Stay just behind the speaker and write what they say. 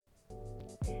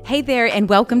Hey there, and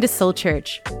welcome to Soul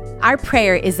Church. Our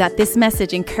prayer is that this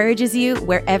message encourages you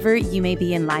wherever you may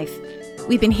be in life.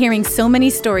 We've been hearing so many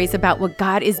stories about what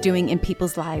God is doing in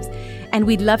people's lives, and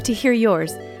we'd love to hear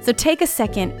yours. So take a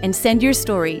second and send your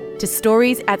story to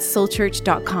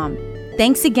stories@soulchurch.com.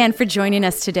 Thanks again for joining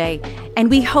us today, and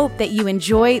we hope that you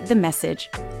enjoy the message.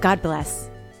 God bless.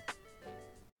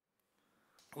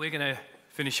 We're going to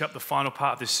finish up the final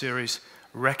part of this series,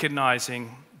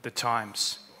 Recognizing the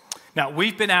Times. Now,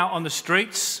 we've been out on the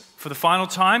streets for the final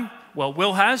time. Well,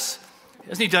 Will has.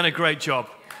 Hasn't he done a great job?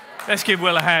 Let's give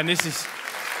Will a hand.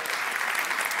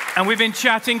 And we've been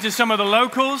chatting to some of the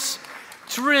locals.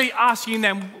 It's really asking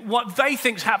them what they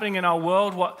think is happening in our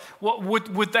world. What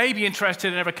would they be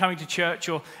interested in ever coming to church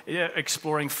or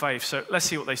exploring faith? So let's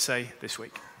see what they say this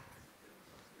week.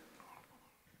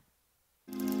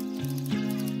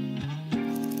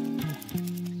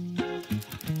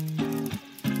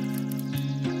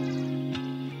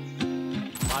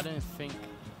 I don't think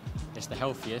it's the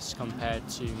healthiest compared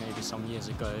to maybe some years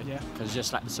ago. Yeah. Because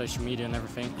just like the social media and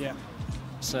everything. Yeah.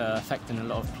 It's affecting a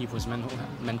lot of people's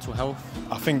mental health.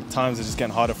 I think times are just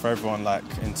getting harder for everyone, like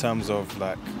in terms of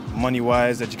like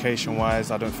money-wise,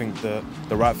 education-wise. I don't think the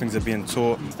right things are being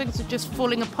taught. Things are just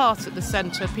falling apart at the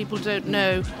centre. People don't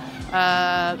know.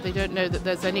 They don't know that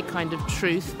there's any kind of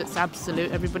truth that's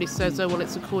absolute. Everybody says, oh, well,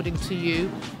 it's according to you.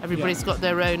 Everybody's got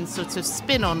their own sort of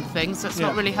spin on things. That's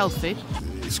not really healthy.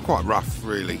 It's quite rough,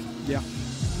 really,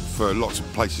 for lots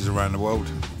of places around the world.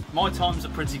 My times are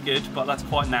pretty good, but that's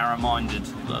quite narrow-minded.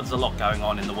 There's a lot going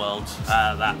on in the world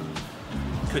that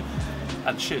could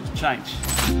and should change.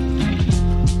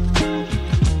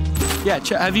 Yeah,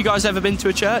 have you guys ever been to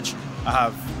a church? I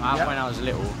have. When I was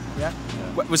little. Yeah?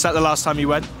 Was that the last time you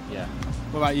went? Yeah.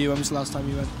 What about you? When was the last time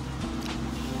you went?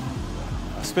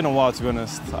 It's been a while, to be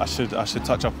honest. I should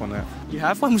touch up on it. You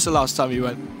have? When was the last time you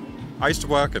went? I used to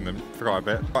work in them for quite a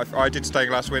bit. I did stained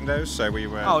glass windows, so we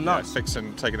were nice.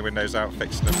 taking the windows out,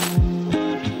 fixing them.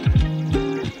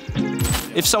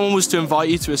 If someone was to invite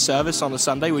you to a service on a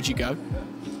Sunday, would you go?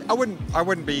 I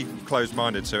wouldn't be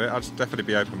closed-minded to it. I'd definitely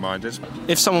be open-minded.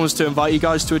 If someone was to invite you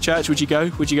guys to a church, would you go?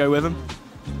 Would you go with them?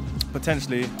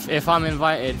 Potentially. If I'm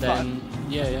invited, then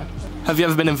yeah. Have you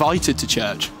ever been invited to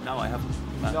church? No, I haven't.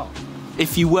 No.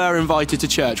 If you were invited to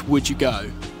church, would you go?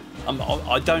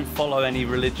 I don't follow any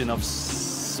religion of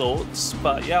sorts,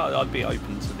 but yeah, I'd be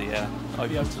open to the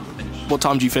finish. What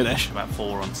time do you finish? About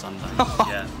 4 on Sunday.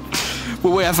 Yeah.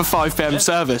 Well, we have a 5 p.m.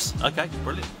 service. Okay,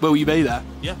 brilliant. Will you be there?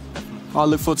 Yeah, definitely. I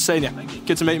look forward to seeing you. Thank you.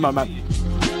 Good to meet you, my man.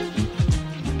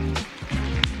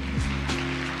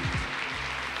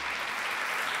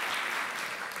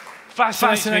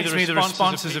 Fascinates me the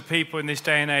responses of people in this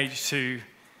day and age to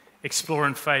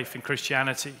exploring faith and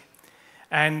Christianity.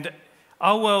 And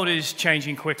our world is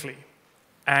changing quickly,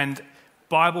 and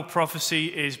Bible prophecy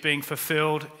is being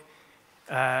fulfilled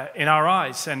in our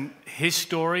eyes, and his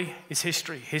story is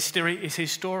history. History is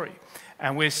his story,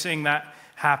 and we're seeing that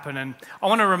happen. And I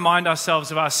want to remind ourselves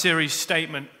of our series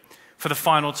statement for the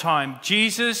final time.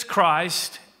 Jesus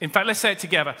Christ, in fact, let's say it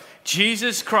together.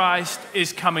 Jesus Christ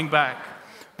is coming back.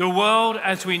 The world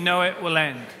as we know it will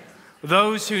end.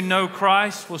 Those who know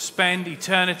Christ will spend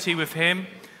eternity with him.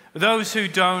 Those who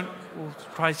don't will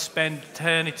try to spend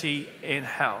eternity in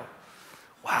hell.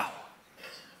 Wow.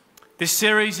 This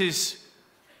series is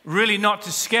really not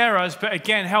to scare us, but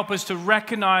again, help us to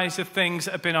recognize the things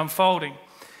that have been unfolding.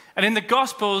 And in the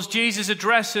Gospels, Jesus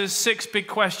addresses 6 big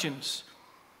questions.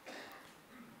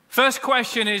 First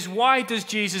question is, why does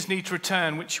Jesus need to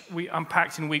return, which we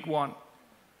unpacked in week 1?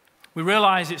 We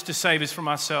realize it's to save us from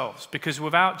ourselves, because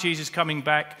without Jesus coming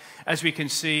back, as we can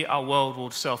see, our world will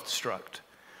self-destruct.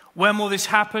 When will this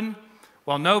happen?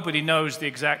 Well, nobody knows the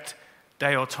exact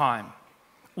day or time.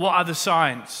 What are the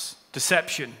signs?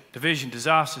 Deception, division,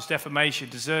 disasters, defamation,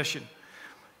 desertion,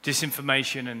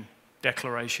 disinformation, and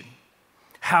declaration.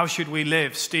 How should we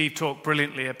live? Steve talked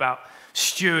brilliantly about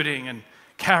stewarding and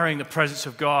carrying the presence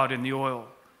of God in the oil.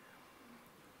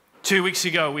 2 weeks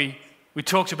ago, we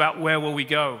talked about where will we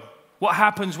go? What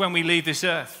happens when we leave this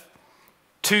earth?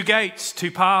 2 gates,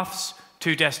 2 paths,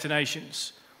 2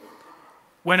 destinations.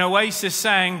 When Oasis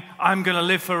sang, I'm going to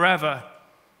live forever,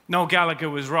 Noel Gallagher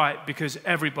was right, because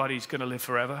everybody's going to live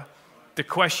forever. The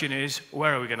question is,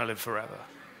 where are we going to live forever?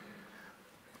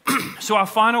 So our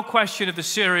final question of the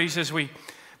series as we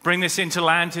bring this into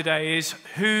land today is,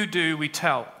 who do we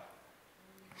tell?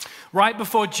 Right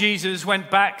before Jesus went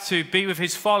back to be with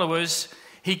his followers,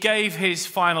 he gave his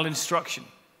final instruction.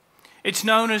 It's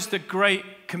known as the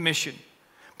Great Commission.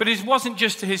 But it wasn't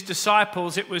just to his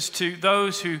disciples, it was to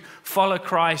those who follow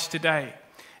Christ today.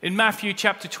 In Matthew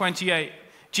chapter 28,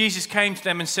 Jesus came to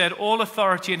them and said, "All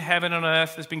authority in heaven and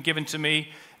earth has been given to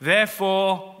me.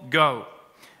 Therefore, go.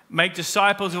 Make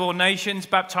disciples of all nations,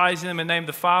 baptizing them in the name of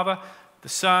the Father, the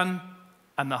Son,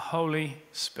 and the Holy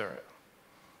Spirit."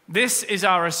 This is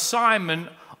our assignment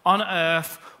on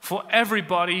earth for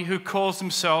everybody who calls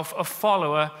himself a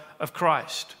follower of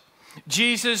Christ.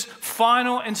 Jesus'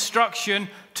 final instruction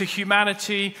to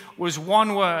humanity was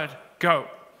one word: go.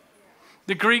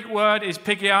 The Greek word is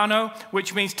pigiano,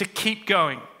 which means to keep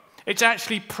going. It's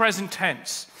actually present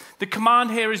tense. The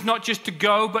command here is not just to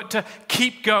go, but to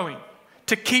keep going,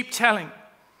 to keep telling.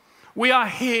 We are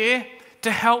here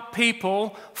to help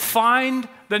people find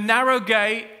the narrow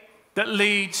gate that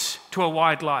leads to a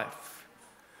wide life.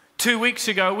 2 weeks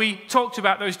ago, we talked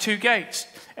about those two gates.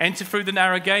 Enter through the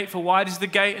narrow gate, for wide is the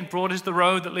gate and broad is the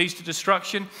road that leads to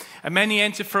destruction. And many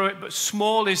enter through it, but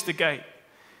small is the gate.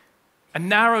 And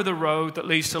narrow the road that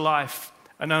leads to life,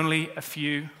 and only a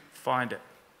few find it.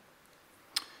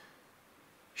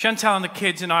 Chantal and the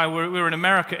kids and I were in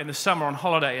America in the summer on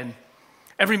holiday, and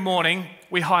every morning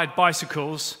we hired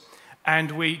bicycles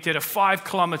and we did a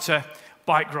 5-kilometer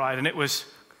bike ride, and it was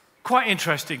quite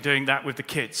interesting doing that with the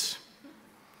kids.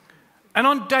 And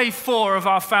on day 4 of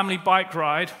our family bike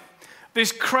ride,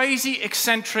 this crazy,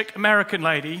 eccentric American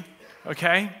lady,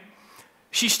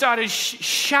 she started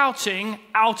shouting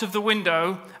out of the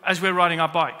window as we're riding our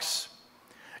bikes.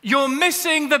 "You're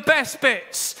missing the best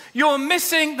bits. You're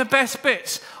missing the best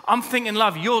bits." I'm thinking,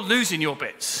 "Love, you're losing your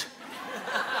bits."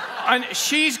 And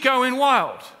she's going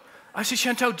wild. I said,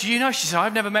 "Chantal, do you know?" She said,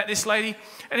 "I've never met this lady."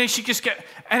 And then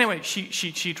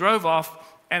she drove off,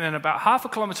 and then about half a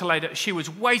kilometer later, she was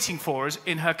waiting for us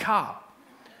in her car.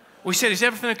 We said, "Is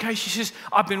everything okay?" She says,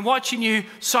 "I've been watching you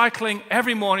cycling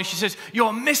every morning." She says,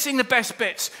 "You're missing the best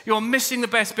bits. You're missing the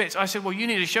best bits." I said, "Well, you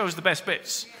need to show us the best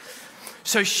bits."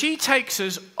 So she takes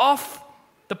us off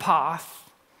the path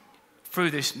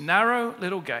through this narrow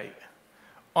little gate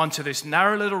onto this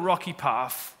narrow little rocky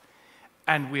path,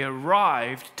 and we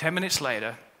arrived 10 minutes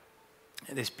later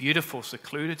in this beautiful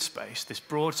secluded space, this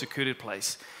broad secluded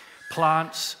place.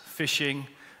 Plants, fishing,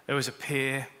 there was a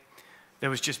pier. There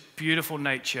was just beautiful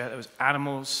nature. There was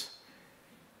animals.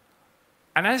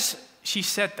 And as she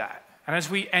said that, and as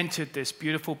we entered this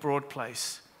beautiful broad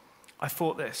place, I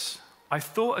thought this. I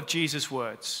thought of Jesus'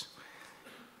 words.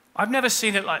 I've never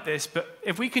seen it like this, but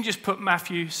if we can just put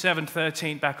Matthew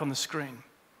 7:13 back on the screen.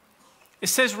 It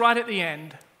says right at the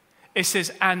end, it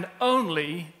says, "And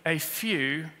only a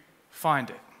few find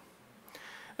it."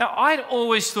 Now, I'd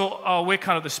always thought, oh, we're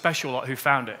kind of the special lot who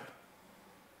found it.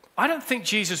 I don't think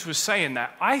Jesus was saying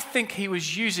that. I think he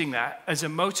was using that as a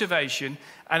motivation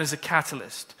and as a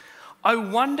catalyst. I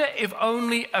wonder if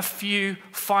only a few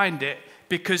find it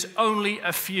because only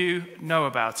a few know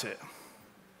about it.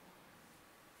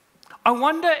 I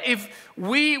wonder if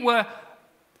we were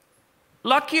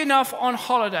lucky enough on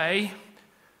holiday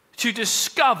to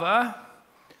discover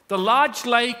the large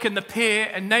lake and the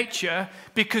pier and nature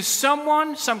because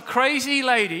some crazy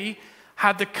lady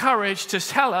had the courage to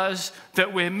tell us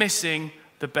that we're missing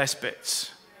the best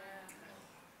bits.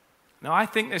 Now, I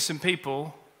think there's some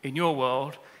people in your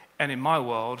world and in my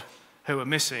world who are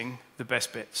missing the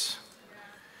best bits.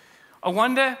 I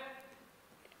wonder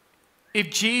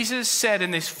if Jesus said in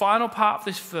this final part of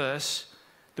this verse,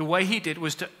 the way he did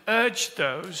was to urge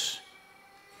those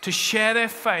to share their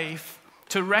faith,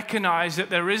 to recognize that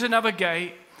there is another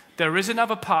gate, there is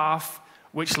another path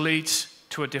which leads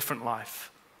to a different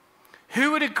life.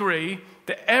 Who would agree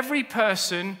that every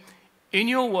person in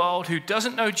your world who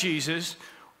doesn't know Jesus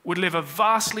would live a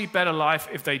vastly better life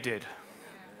if they did?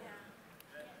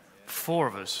 4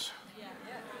 of us.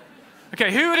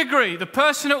 Okay, who would agree? The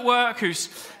person at work who's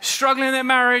struggling in their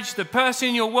marriage, the person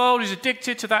in your world who's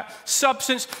addicted to that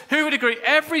substance, who would agree?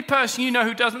 Every person you know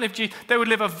who doesn't live Jesus, they would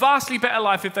live a vastly better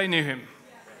life if they knew him.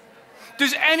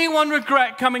 Does anyone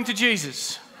regret coming to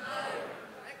Jesus?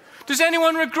 Does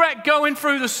anyone regret going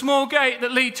through the small gate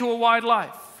that leads to a wide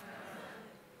life?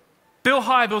 Bill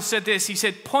Hybels said this. He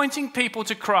said, "Pointing people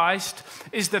to Christ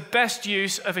is the best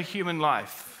use of a human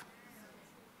life."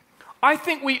 I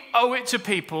think we owe it to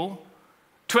people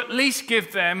to at least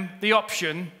give them the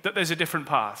option that there's a different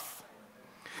path.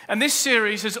 And this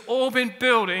series has all been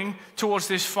building towards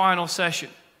this final session.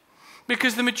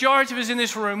 Because the majority of us in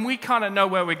this room, we kind of know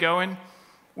where we're going.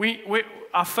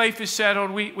 Our faith is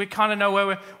settled. We kind of know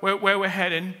where we're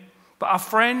heading. But our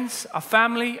friends, our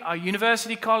family, our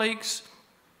university colleagues,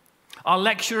 our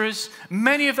lecturers,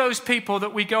 many of those people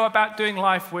that we go about doing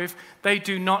life with, they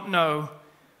do not know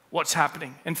what's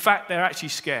happening. In fact, they're actually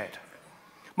scared.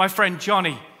 My friend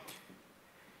Johnny,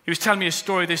 He was telling me a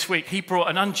story this week. He brought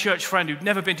an unchurched friend who'd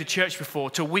never been to church before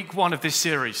to week 1 of this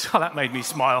series. Oh, that made me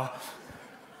smile.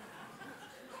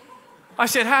 I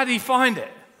said, how did he find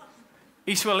it?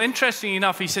 He said, well, interestingly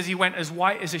enough, he says he went as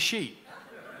white as a sheet.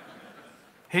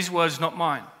 His words, not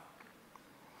mine.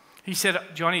 He said,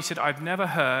 Johnny said, I've never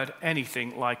heard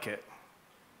anything like it.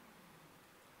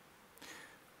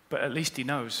 But at least he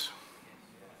knows.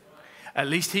 At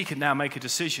least he can now make a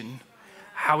decision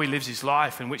how he lives his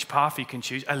life and which path he can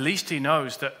choose. At least he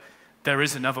knows that there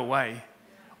is another way.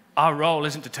 Our role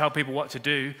isn't to tell people what to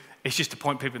do, it's just to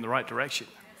point people in the right direction.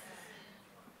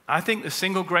 I think the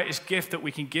single greatest gift that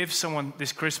we can give someone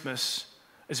this Christmas,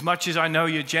 as much as I know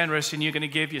you're generous and you're going to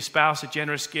give your spouse a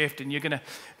generous gift and you're going to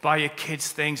buy your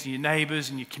kids things and your neighbors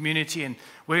and your community and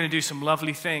we're going to do some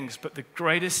lovely things, but the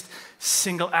greatest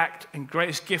single act and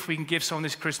greatest gift we can give someone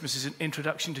this Christmas is an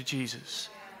introduction to Jesus.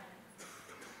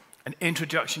 An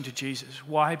introduction to Jesus.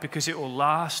 Why? Because it will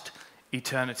last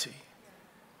eternity.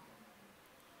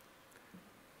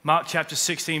 Mark chapter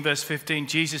 16, verse 15,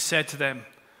 Jesus said to them,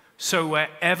 so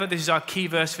wherever, this is our key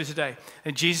verse for today,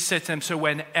 and Jesus said to them, so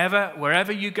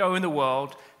wherever you go in the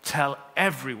world, tell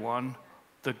everyone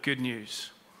the good news.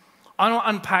 I want to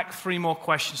unpack 3 more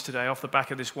questions today off the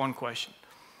back of this one question.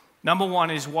 Number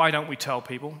 1 is, why don't we tell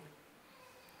people?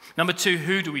 Number 2,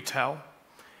 who do we tell?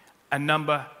 And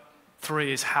number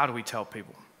 3 is, how do we tell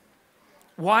people?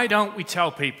 Why don't we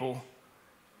tell people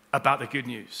about the good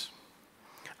news?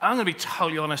 I'm going to be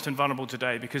totally honest and vulnerable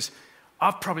today because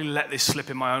I've probably let this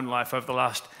slip in my own life over the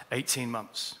last 18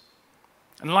 months.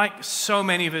 And like so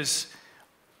many of us,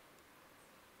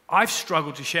 I've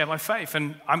struggled to share my faith,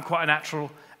 and I'm quite a natural,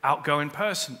 outgoing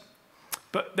person.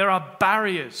 But there are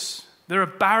barriers. There are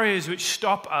barriers which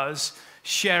stop us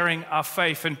sharing our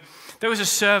faith. And there was a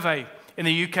survey in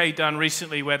the UK done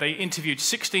recently where they interviewed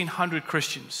 1,600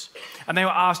 Christians, and they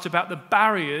were asked about the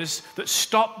barriers that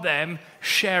stop them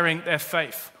sharing their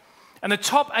faith. And the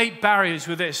top 8 barriers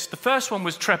were this. The first one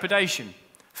was trepidation,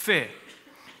 fear.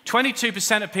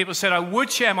 22% of people said, I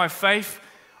would share my faith.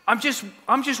 I'm just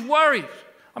worried.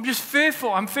 I'm just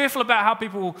fearful. I'm fearful about how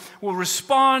people will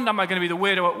respond. Am I going to be the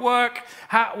weirdo at work?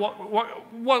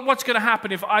 What's going to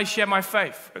happen if I share my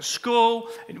faith? At school,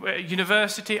 at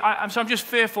university? So I'm just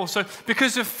fearful. So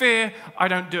because of fear, I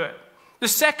don't do it. The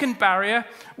second barrier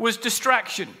was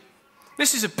distraction.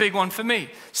 This is a big one for me.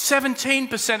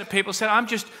 17% of people said, I'm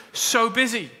just so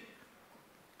busy.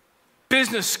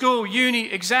 Business, school,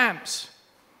 uni, exams.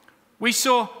 We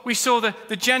saw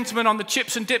the gentleman on the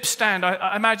chips and dip stand.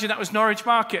 I imagine that was Norwich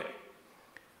Market.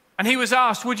 And he was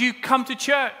asked, would you come to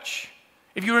church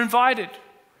if you were invited?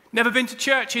 Never been to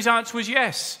church? His answer was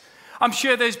yes. I'm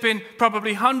sure there's been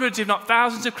probably hundreds, if not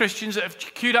thousands of Christians that have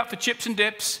queued up for chips and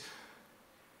dips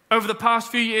over the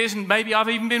past few years, and maybe I've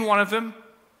even been one of them.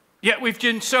 Yet we've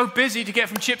been so busy to get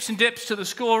from chips and dips to the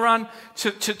school run,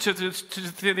 to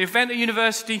the event at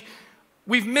university,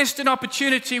 we've missed an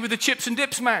opportunity with the chips and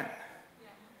dips man.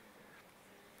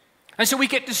 And so we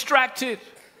get distracted.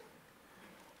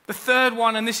 The third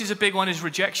one, and this is a big one, is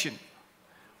rejection.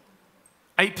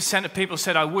 8% of people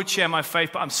said, I would share my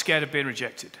faith, but I'm scared of being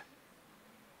rejected.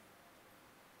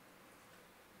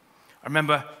 I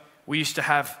remember we used to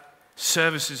have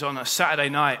services on a Saturday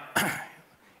night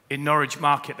in Norwich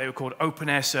Market. They were called open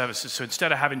air services. So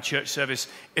instead of having church service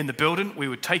in the building, we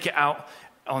would take it out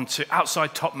onto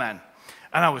outside Top Man.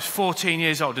 And I was 14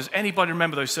 years old. Does anybody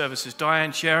remember those services?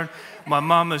 Diane, Sharon, my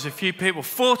mum, there's a few people.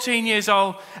 14 years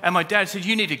old, and my dad said,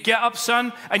 you need to get up,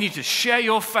 son, and you need to share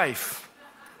your faith.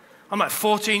 I'm like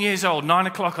 14 years old, 9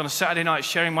 o'clock on a Saturday night,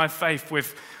 sharing my faith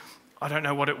with, I don't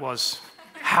know what it was,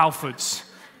 Halfords,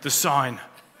 the sign.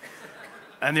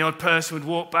 And the odd person would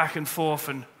walk back and forth,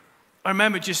 and I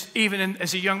remember just even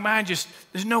as a young man, just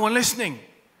there's no one listening.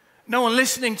 No one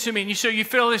listening to me. And so you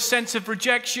feel this sense of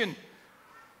rejection.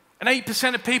 And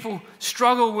 8% of people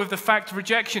struggle with the fact of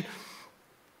rejection.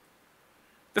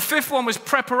 The fifth one was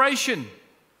preparation.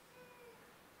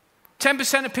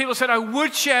 10% of people said, I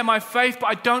would share my faith, but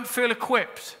I don't feel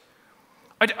equipped.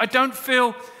 I don't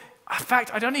feel, in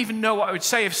fact, I don't even know what I would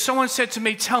say. If someone said to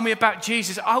me, tell me about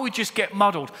Jesus, I would just get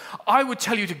muddled. I would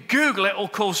tell you to Google it or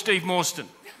call Steve Morstan.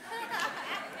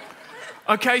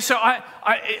 Okay, so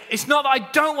it's not that I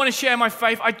don't want to share my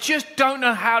faith. I just don't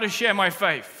know how to share my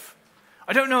faith.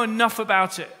 I don't know enough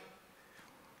about it.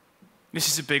 This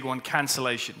is a big one,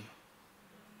 cancellation.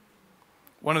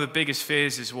 One of the biggest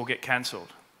fears is we'll get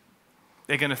cancelled.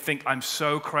 They're going to think I'm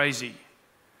so crazy.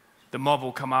 The mob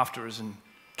will come after us and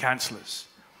cancel us.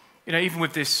 You know, even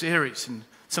with this series and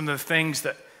some of the things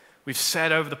that we've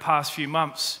said over the past few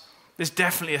months, there's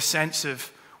definitely a sense of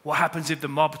What happens if the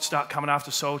mob start coming after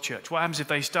Soul Church? What happens if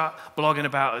they start blogging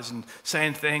about us and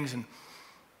saying things?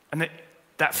 And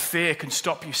that fear can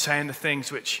stop you saying the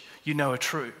things which you know are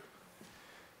true.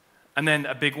 And then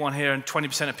a big one here, and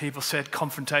 20% of people said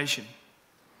confrontation.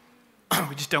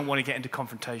 We just don't want to get into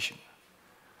confrontation.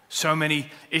 So many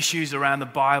issues around the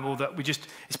Bible that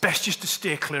it's best just to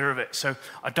steer clear of it. So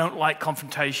I don't like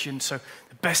confrontation. So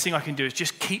the best thing I can do is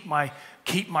just keep my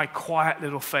quiet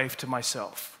little faith to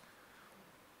myself.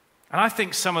 And I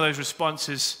think some of those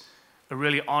responses are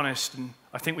really honest, and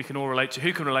I think we can all relate to.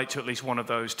 Who can relate to at least one of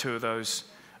those, two of those,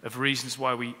 of reasons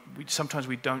why we sometimes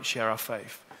we don't share our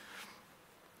faith?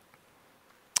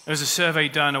 There was a survey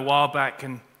done a while back,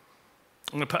 and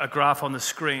I'm going to put a graph on the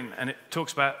screen, and it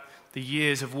talks about the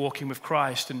years of walking with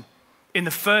Christ. And in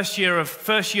the first year of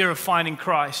finding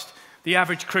Christ, the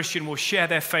average Christian will share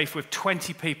their faith with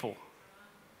 20 people.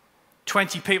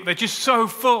 20 people. They're just so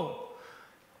full.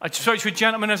 I spoke to a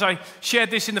gentleman as I shared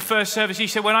this in the first service. He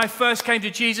said, when I first came to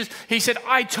Jesus, he said,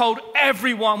 I told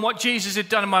everyone what Jesus had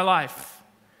done in my life.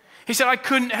 He said, I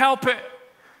couldn't help it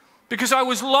because I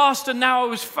was lost and now I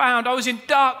was found. I was in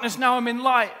darkness, now I'm in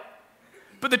light.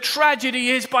 But the tragedy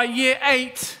is by year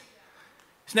 8,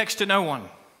 it's next to no one.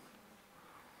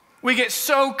 We get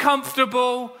so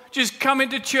comfortable just coming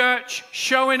to church,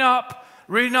 showing up,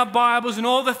 reading our Bibles and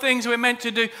all the things we're meant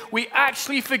to do. We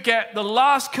actually forget the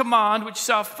last command, which is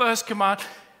our first command,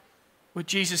 where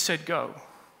Jesus said, go.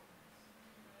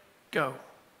 Go.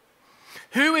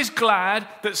 Who is glad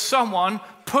that someone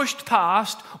pushed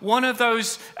past one of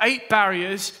those 8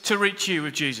 barriers to reach you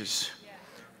with Jesus?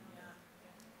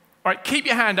 All right, keep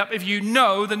your hand up if you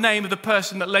know the name of the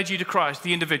person that led you to Christ,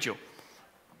 the individual.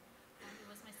 It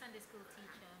was my Sunday school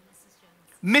teacher,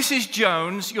 Mrs. Jones. Mrs.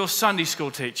 Jones, your Sunday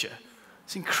school teacher.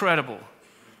 It's incredible.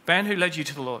 Ben, who led you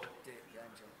to the Lord?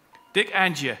 Dick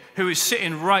Angier, who is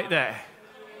sitting right there.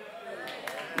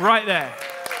 Right there.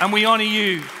 And we honor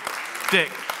you, Dick.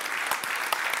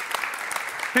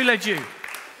 Who led you?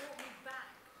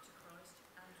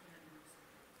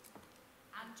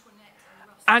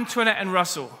 Antoinette and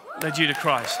Russell led you to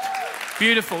Christ.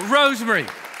 Beautiful. Rosemary.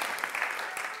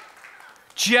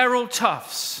 Gerald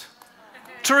Tufts.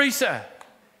 Teresa.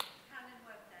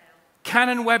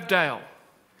 Cannon Webdale.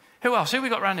 Who else? Who we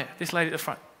got around here? This lady at the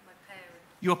front. My parents.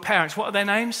 Your parents. What are their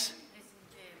names?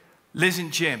 Liz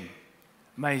and Jim. Liz and Jim.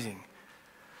 Amazing.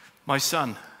 My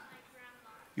son.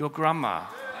 Your grandma.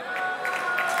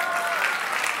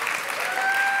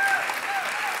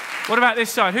 What about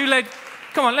this side? Who led?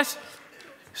 Come on, let's.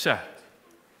 Sir.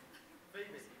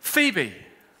 Phoebe.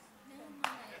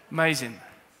 Amazing.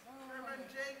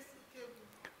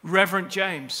 Reverend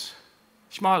James.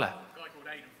 Shmila.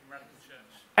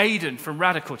 Aidan from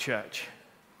Radical Church.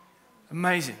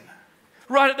 Amazing.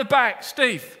 Right at the back,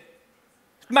 Steve.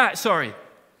 Matt, sorry.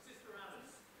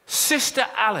 Sister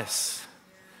Alice.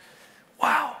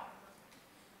 Wow.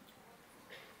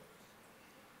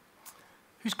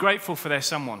 Who's grateful for their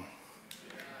someone?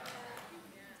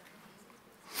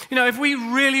 You know, if we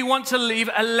really want to leave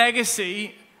a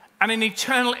legacy and an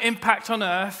eternal impact on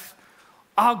earth,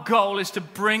 our goal is to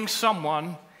bring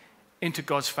someone into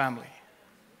God's family.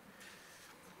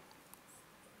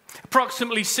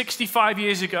 Approximately 65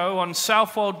 years ago on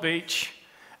Southwold Beach,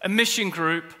 a mission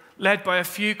group led by a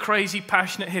few crazy,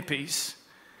 passionate hippies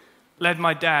led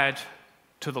my dad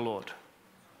to the Lord.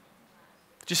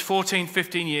 Just 14,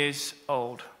 15 years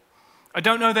old. I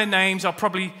don't know their names. I'll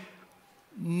probably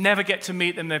never get to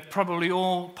meet them. They've probably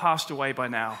all passed away by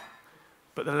now.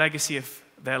 But the legacy of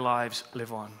their lives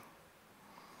live on.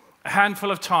 A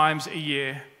handful of times a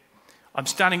year, I'm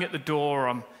standing at the door,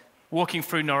 I'm walking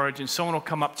through Norwich, and someone will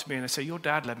come up to me and they say, your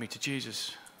dad led me to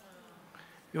Jesus.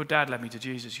 Your dad led me to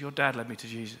Jesus. Your dad led me to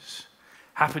Jesus.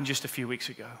 Happened just a few weeks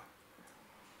ago.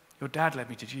 Your dad led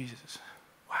me to Jesus.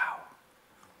 Wow.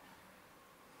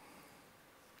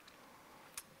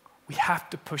 We have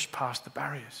to push past the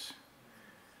barriers.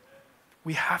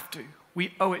 We have to.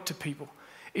 We owe it to people.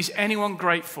 Is anyone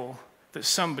grateful that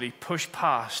somebody pushed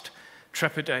past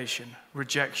trepidation,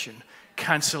 rejection,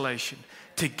 cancellation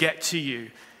to get to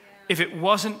you? If it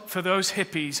wasn't for those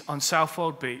hippies on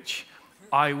Southwold Beach,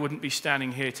 I wouldn't be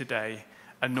standing here today,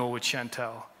 and nor would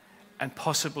Chantel. And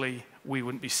possibly we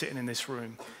wouldn't be sitting in this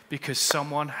room because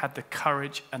someone had the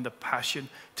courage and the passion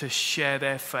to share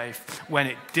their faith when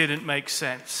it didn't make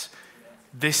sense.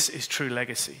 This is true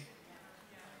legacy.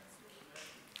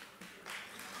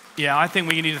 Yeah, I think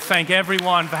we need to thank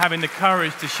everyone for having the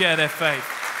courage to share their faith.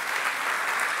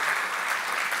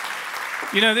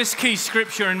 You know, this key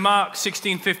scripture in Mark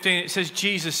 16:15, it says,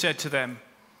 Jesus said to them,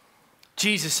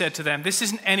 Jesus said to them, this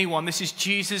isn't anyone, this is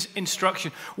Jesus'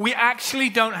 instruction. We actually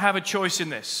don't have a choice in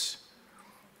this.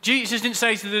 Jesus didn't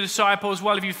say to the disciples,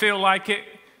 well, if you feel like it,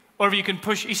 or if you can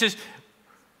push. He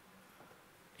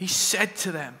said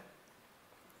to them,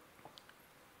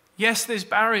 yes, there's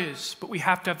barriers, but we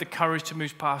have to have the courage to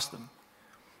move past them.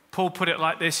 Paul put it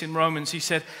like this in Romans. He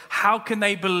said, how can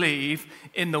they believe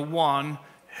in the one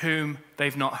whom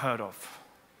they've not heard of?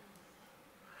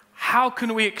 How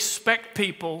can we expect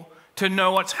people to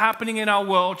know what's happening in our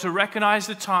world, to recognize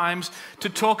the times, to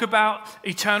talk about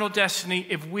eternal destiny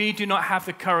if we do not have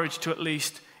the courage to at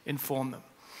least inform them?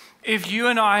 If you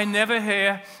and I never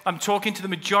hear, I'm talking to the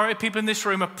majority of people in this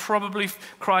room are probably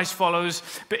Christ followers,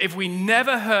 but if we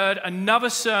never heard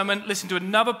another sermon, listened to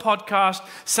another podcast,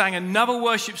 sang another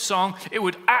worship song, it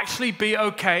would actually be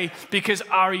okay because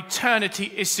our eternity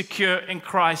is secure in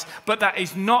Christ. But that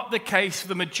is not the case for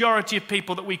the majority of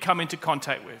people that we come into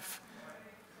contact with.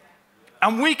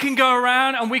 And we can go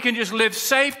around and we can just live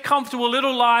safe, comfortable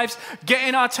little lives, get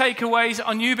in our takeaways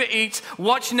on Uber Eats,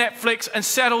 watch Netflix and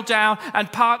settle down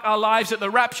and park our lives at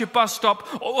the Rapture bus stop,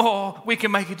 or we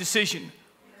can make a decision.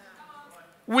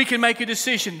 We can make a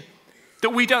decision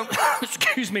that we don't,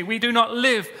 we do not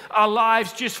live our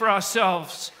lives just for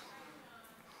ourselves,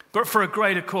 but for a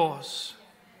greater cause.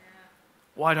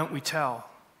 Why don't we tell?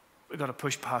 We've got to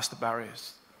push past the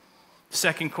barriers. The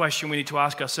second question we need to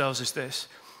ask ourselves is this.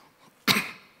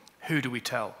 Who do we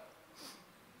tell?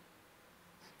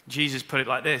 Jesus put it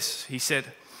like this. He said,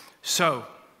 so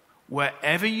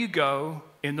wherever you go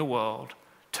in the world,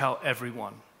 tell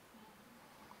everyone.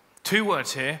 2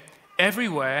 words here.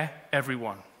 Everywhere,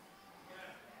 everyone.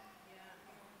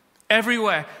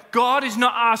 Everywhere. God is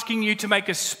not asking you to make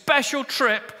a special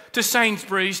trip to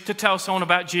Sainsbury's to tell someone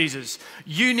about Jesus.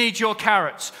 You need your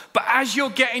carrots. But as you're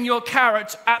getting your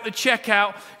carrots at the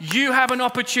checkout, you have an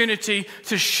opportunity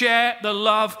to share the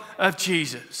love of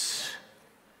Jesus.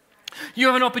 You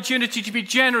have an opportunity to be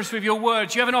generous with your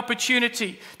words. You have an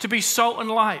opportunity to be salt and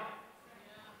light.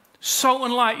 Salt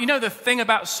and light. You know the thing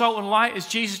about salt and light, as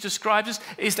Jesus describes us,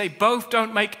 is they both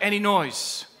don't make any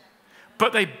noise.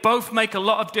 But they both make a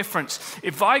lot of difference.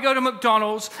 If I go to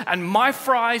McDonald's and my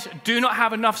fries do not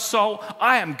have enough salt,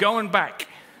 I am going back.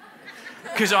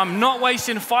 Because I'm not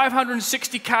wasting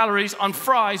 560 calories on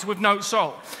fries with no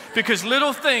salt. Because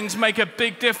little things make a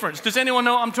big difference. Does anyone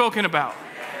know what I'm talking about?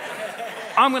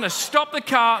 I'm going to stop the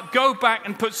car, go back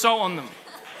and put salt on them.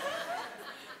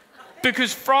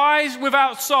 Because fries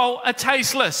without salt are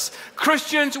tasteless.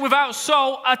 Christians without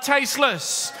salt are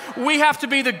tasteless. We have to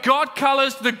be the God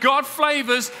colors, the God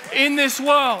flavors in this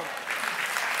world.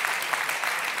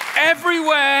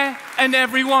 Everywhere and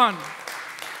everyone.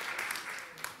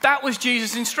 That was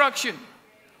Jesus' instruction.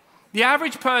 The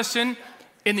average person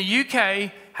in the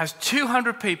UK has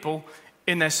 200 people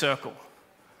in their circle.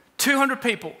 200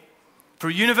 people. For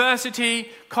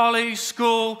university, college,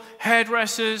 school,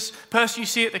 hairdressers, person you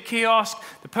see at the kiosk,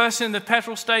 the person in the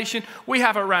petrol station, we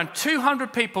have around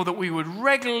 200 people that we would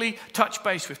regularly touch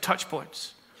base with, touch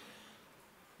points.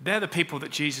 They're the people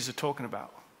that Jesus is talking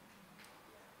about.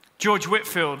 George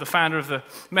Whitefield, the founder of the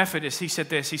Methodists, he said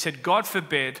this. He said, God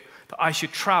forbid that I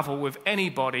should travel with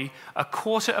anybody a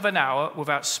quarter of an hour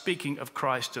without speaking of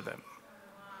Christ to them.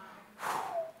 Whew.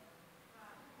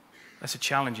 That's a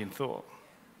challenging thought.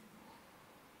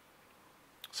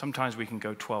 Sometimes we can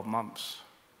go 12 months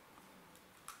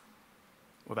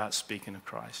without speaking of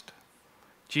Christ.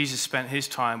 Jesus spent his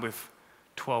time with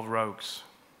 12 rogues.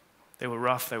 They were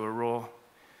rough, they were raw,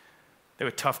 they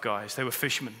were tough guys, they were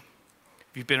fishermen.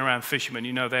 If you've been around fishermen,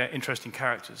 you know they're interesting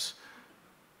characters.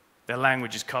 Their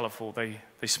language is colorful, they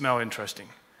smell interesting.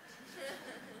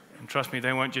 And trust me,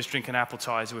 they weren't just drinking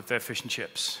appetizer with their fish and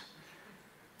chips.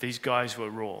 These guys were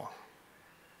raw.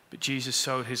 But Jesus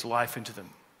sowed his life into them.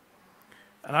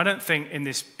 And I don't think in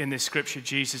this scripture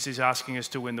Jesus is asking us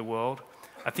to win the world.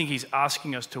 I think he's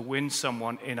asking us to win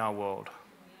someone in our world.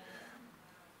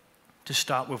 To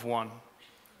start with one.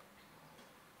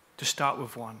 To start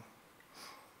with one.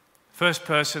 First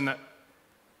person that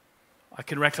I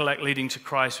can recollect leading to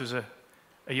Christ was a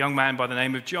young man by the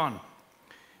name of John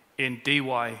in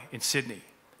DY in Sydney.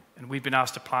 And we've been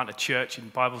asked to plant a church in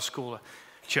Bible school, a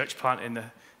church plant in the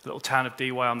little town of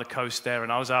DY on the coast there,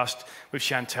 and I was asked with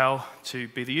Chantel to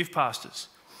be the youth pastors.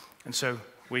 And so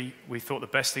we thought the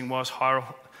best thing was hire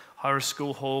a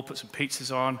school hall, put some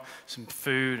pizzas on, some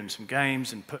food and some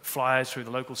games, and put flyers through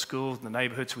the local schools and the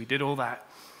neighborhoods. We did all that.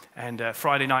 And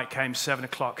Friday night came, 7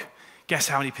 o'clock. Guess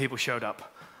how many people showed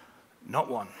up? Not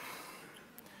one.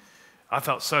 I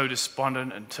felt so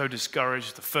despondent and so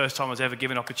discouraged. The first time I was ever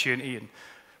given opportunity, and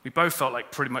we both felt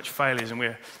like pretty much failures, and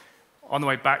we're on the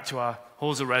way back to our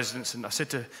halls of residence, and I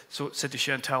said to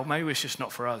Chantel, maybe it's just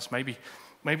not for us. Maybe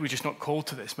we're just not called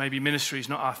to this. Maybe ministry is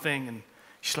not our thing. And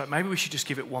she's like, maybe we should just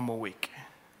give it one more week.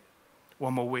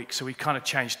 One more week. So we kind of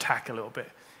changed tack a little bit.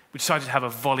 We decided to have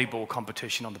a volleyball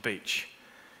competition on the beach.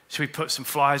 So we put some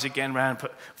flyers again around,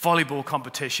 put volleyball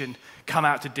competition, come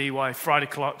out to DY,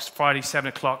 Friday 7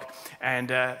 o'clock, and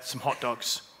some hot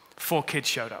dogs. 4 kids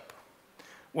showed up.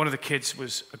 One of the kids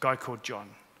was a guy called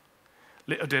John.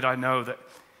 Little did I know that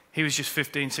he was just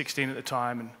 15, 16 at the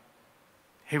time, and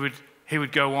he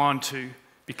would go on to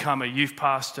become a youth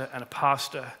pastor and a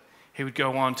pastor. He would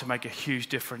go on to make a huge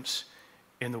difference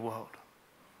in the world.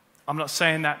 I'm not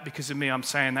saying that because of me. I'm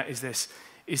saying that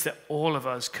is that all of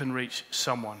us can reach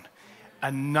someone,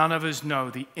 and none of us know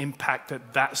the impact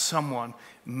that someone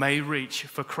may reach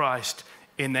for Christ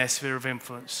in their sphere of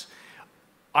influence.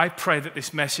 I pray that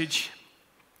this message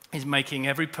is making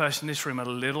every person in this room a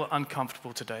little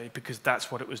uncomfortable today, because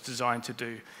that's what it was designed to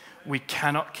do. We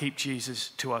cannot keep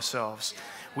Jesus to ourselves.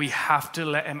 We have to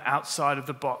let him outside of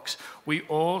the box. We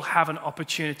all have an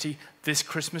opportunity this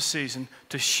Christmas season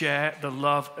to share the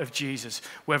love of Jesus,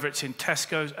 whether it's in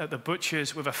Tesco's, at the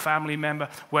butcher's, with a family member,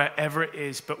 wherever it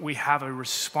is, but we have a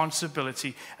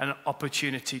responsibility and an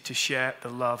opportunity to share the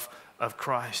love of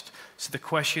Christ. So the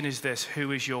question is this: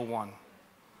 who is your one?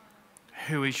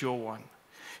 Who is your one?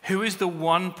 Who is the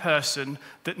one person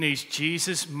that needs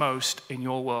Jesus most in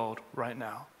your world right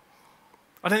now?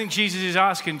 I don't think Jesus is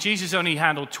asking. Jesus only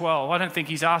handled 12. I don't think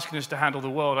he's asking us to handle the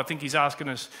world. I think he's asking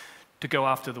us to go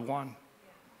after the one,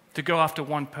 to go after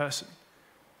one person.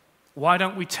 Why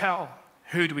don't we tell?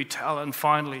 Who do we tell? And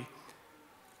finally,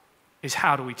 is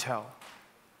how do we tell?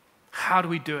 How do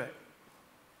we do it?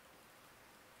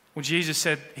 Well, Jesus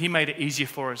said he made it easier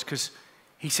for us, because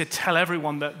he said, tell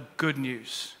everyone that good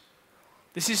news.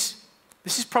 This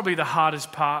is probably the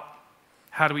hardest part.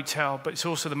 How do we tell? But it's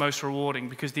also the most rewarding,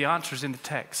 because the answer is in the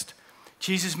text.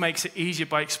 Jesus makes it easier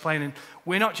by explaining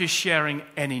we're not just sharing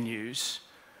any news,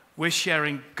 we're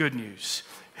sharing good news.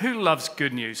 Who loves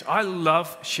good news? I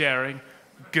love sharing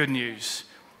good news.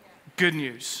 Good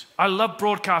news. I love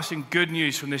broadcasting good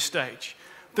news from this stage.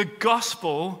 The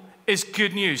gospel is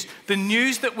good news. The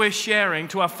news that we're sharing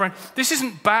to our friend, this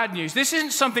isn't bad news. This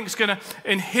isn't something that's going to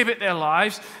inhibit their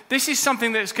lives. This is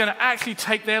something that's going to actually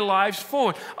take their lives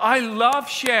forward. I love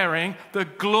sharing the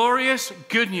glorious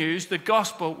good news, the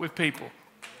gospel, with people.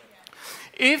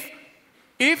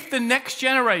 If the next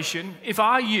generation, if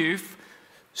our youth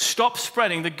stop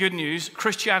spreading the good news,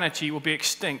 Christianity will be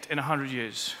extinct in 100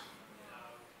 years.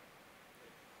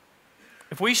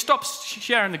 If we stop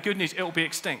sharing the good news, it will be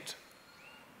extinct.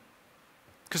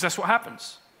 Because that's what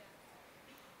happens.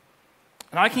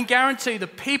 And I can guarantee the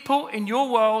people in your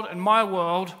world and my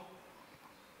world,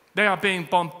 they are being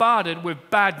bombarded with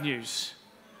bad news.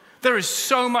 There is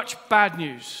so much bad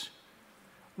news.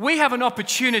 We have an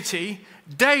opportunity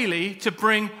daily to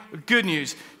bring good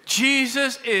news.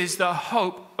 Jesus is the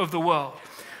hope of the world.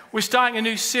 We're starting a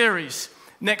new series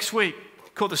next week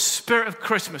called The Spirit of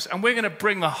Christmas, and we're going to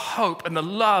bring the hope and the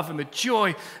love and the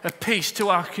joy of peace to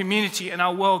our community and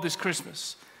our world this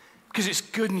Christmas. Because it's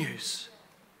good news.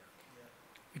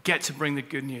 We get to bring the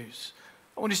good news.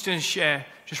 I want us to share,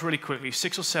 just really quickly,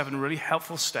 6 or 7 really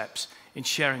helpful steps in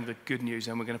sharing the good news,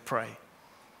 and we're going to pray.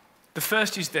 The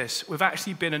first is this: we've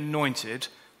actually been anointed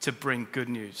to bring good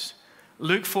news.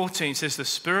 Luke 14 says, the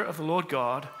Spirit of the Lord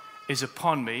God is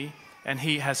upon me, and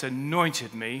he has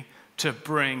anointed me to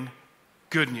bring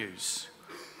good news.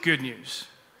 Good news.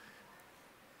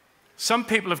 Some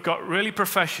people have got really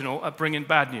professional at bringing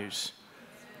bad news.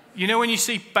 You know when you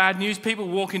see bad news, people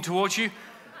walking towards you,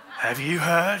 have you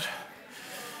heard?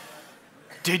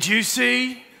 Did you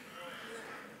see?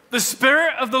 The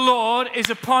Spirit of the Lord is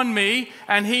upon me,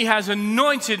 and he has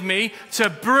anointed me to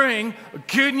bring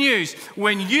good news.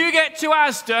 When you get to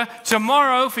Asda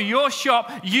tomorrow for your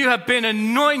shop, you have been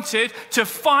anointed to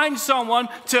find someone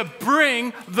to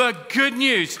bring the good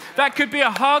news. That could be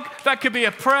a hug, that could be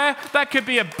a prayer, that could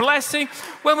be a blessing.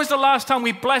 When was the last time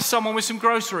we blessed someone with some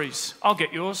groceries? I'll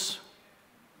get yours.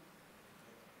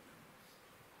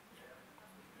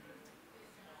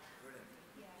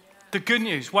 The good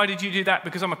news. Why did you do that?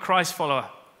 Because I'm a Christ follower.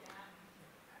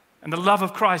 And the love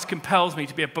of Christ compels me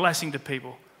to be a blessing to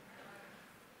people.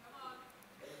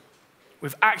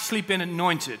 We've actually been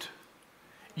anointed.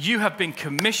 You have been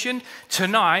commissioned.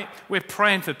 Tonight, we're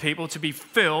praying for people to be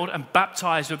filled and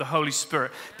baptized with the Holy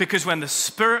Spirit. Because when the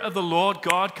Spirit of the Lord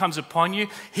God comes upon you,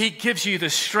 he gives you the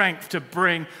strength to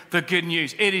bring the good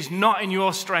news. It is not in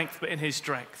your strength, but in his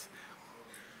strength.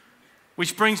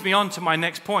 Which brings me on to my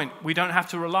next point. We don't have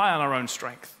to rely on our own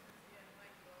strength.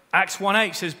 Acts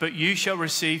 1:8 says, but you shall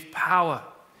receive power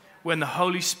when the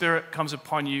Holy Spirit comes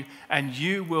upon you, and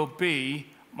you will be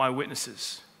my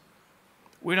witnesses.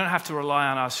 We don't have to rely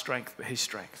on our strength, but his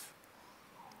strength.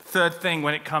 Third thing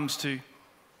when it comes to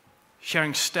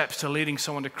sharing steps to leading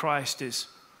someone to Christ is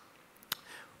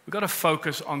we've got to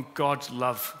focus on God's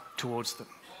love towards them.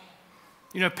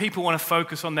 You know, people want to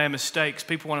focus on their mistakes.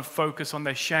 People want to focus on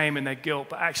their shame and their guilt,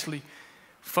 but actually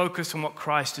focus on what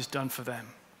Christ has done for them.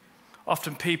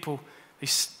 Often people, they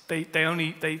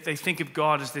think of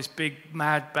God as this big,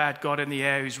 mad, bad God in the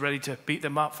air who's ready to beat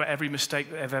them up for every mistake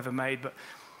that they've ever made. But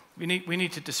we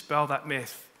need to dispel that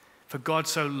myth. For God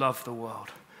so loved the world.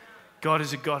 God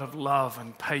is a God of love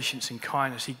and patience and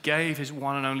kindness. He gave his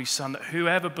one and only Son that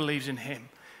whoever believes in him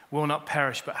will not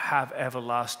perish but have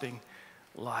everlasting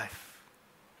life.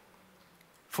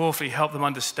 Fourthly, help them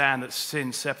understand that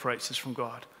sin separates us from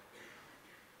God.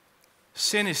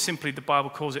 Sin is simply, the Bible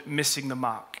calls it, missing the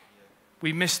mark.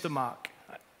 We miss the mark.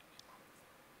 And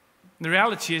the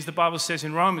reality is, the Bible says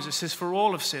in Romans, it says, for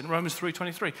all have sinned, Romans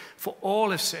 3:23, for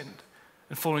all have sinned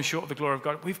and fallen short of the glory of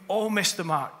God. We've all missed the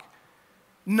mark.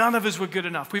 None of us were good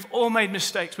enough. We've all made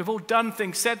mistakes. We've all done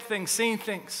things, said things, seen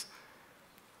things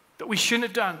that we shouldn't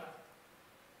have done.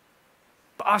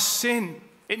 But our sin,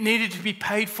 it needed to be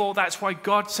paid for. That's why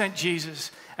God sent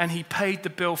Jesus, and he paid the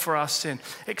bill for our sin.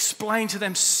 Explain to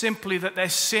them simply that their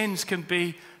sins can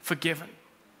be forgiven.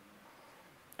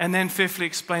 And then fifthly,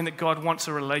 explain that God wants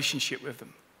a relationship with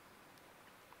them.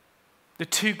 The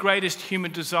two greatest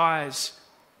human desires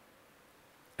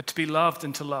are to be loved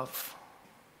and to love.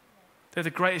 They're the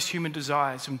greatest human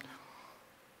desires. And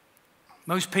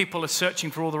most people are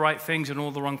searching for all the right things in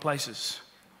all the wrong places.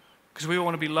 Because we all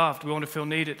want to be loved. We want to feel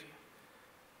needed.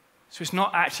 So it's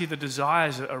not actually the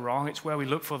desires that are wrong. It's where we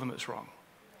look for them that's wrong.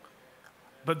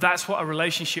 But that's what a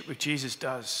relationship with Jesus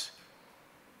does.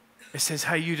 It says,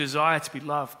 hey, you desire to be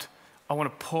loved. I want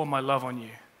to pour my love on you.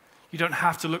 You don't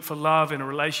have to look for love in a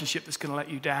relationship that's going to let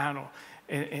you down or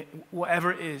in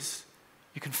whatever it is.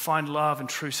 You can find love and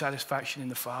true satisfaction in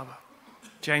the Father.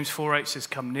 James 4:8 says,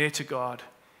 come near to God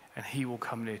and he will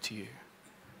come near to you.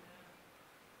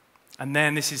 And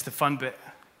then this is the fun bit.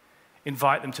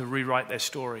 Invite them to rewrite their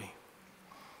story.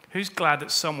 Who's glad that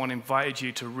someone invited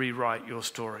you to rewrite your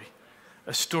story?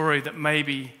 A story that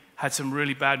maybe had some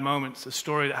really bad moments, a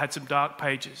story that had some dark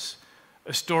pages,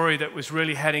 a story that was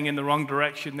really heading in the wrong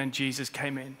direction, then Jesus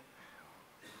came in.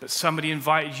 But somebody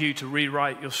invited you to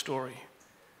rewrite your story.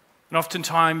 And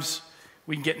oftentimes,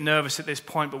 we can get nervous at this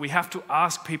point, but we have to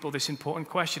ask people this important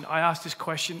question. I ask this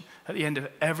question at the end of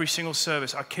every single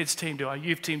service. Our kids team do, our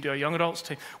youth team do, our young adults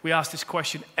team. We ask this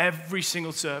question every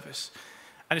single service.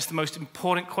 And it's the most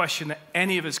important question that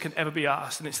any of us can ever be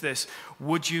asked. And it's this: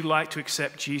 would you like to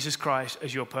accept Jesus Christ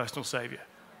as your personal Savior?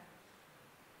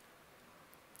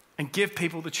 And give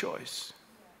people the choice.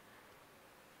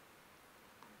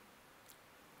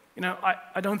 You know,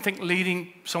 I don't think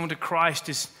leading someone to Christ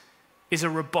is a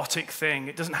robotic thing.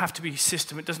 It doesn't have to be a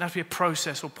system. It doesn't have to be a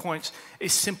process or points.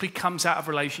 It simply comes out of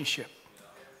relationship.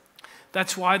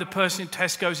 That's why the person in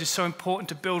Tesco's is so important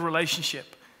to build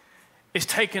relationship. It's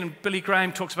taken, Billy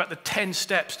Graham talks about the 10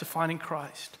 steps to finding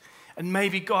Christ. And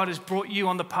maybe God has brought you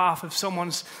on the path of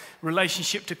someone's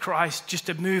relationship to Christ just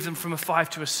to move them from a 5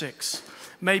 to a 6.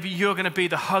 Maybe you're going to be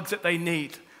the hug that they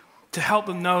need to help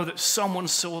them know that someone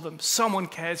saw them, someone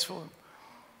cares for them.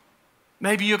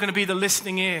 Maybe you're going to be the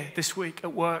listening ear this week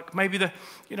at work. Maybe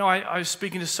I was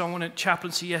speaking to someone at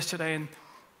chaplaincy yesterday, and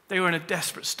they were in a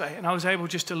desperate state, and I was able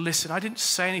just to listen. I didn't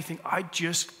say anything. I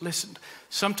just listened.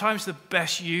 Sometimes the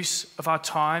best use of our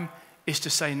time is to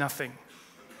say nothing.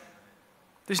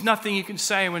 There's nothing you can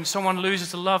say when someone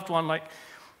loses a loved one, like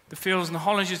the Fields and the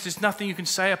Hollingers. There's nothing you can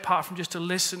say apart from just to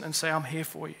listen and say, I'm here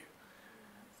for you.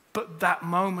 But that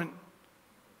moment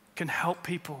can help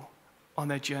people on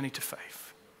their journey to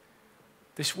faith.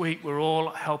 This week, we're all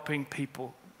helping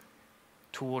people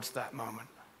towards that moment.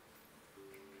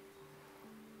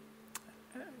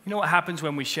 You know what happens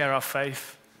when we share our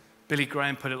faith? Billy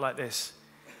Graham put it like this.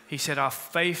 He said, our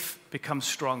faith becomes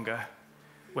stronger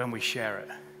when we share it.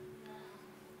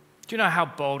 Do you know how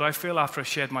bold I feel after I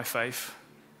shared my faith?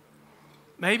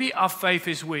 Maybe our faith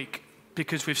is weak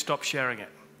because we've stopped sharing it.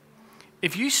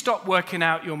 If you stop working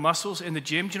out your muscles in the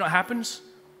gym, do you know what happens?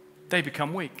 They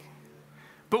become weak.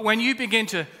 But when you begin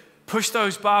to push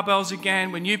those barbells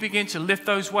again, when you begin to lift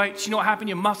those weights, you know what happens?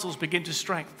 Your muscles begin to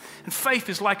strengthen. And faith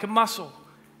is like a muscle.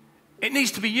 It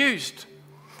needs to be used.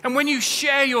 And when you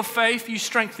share your faith, you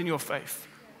strengthen your faith.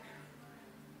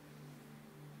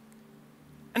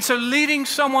 And so leading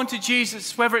someone to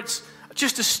Jesus, whether it's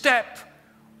just a step,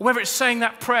 or whether it's saying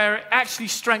that prayer, it actually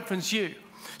strengthens you.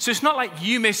 So it's not like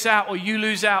you miss out or you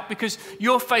lose out because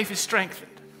your faith is strengthened.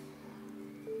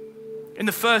 In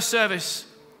the first service,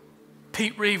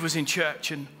 Pete Reeve was in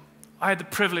church, and I had the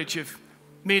privilege of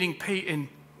meeting Pete in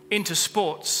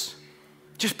Intersports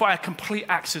just by a complete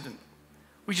accident.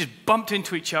 We just bumped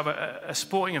into each other at a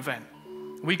sporting event.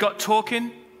 We got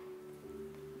talking.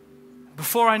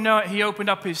 Before I know it, he opened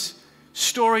up his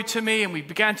story to me, and we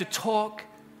began to talk,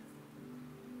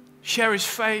 share his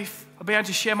faith. I began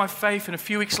to share my faith, and a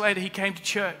few weeks later, he came to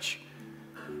church.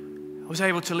 I was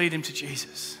able to lead him to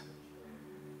Jesus.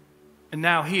 And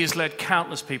now he has led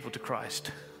countless people to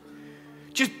Christ.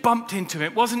 Just bumped into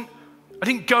him. I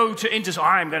didn't go to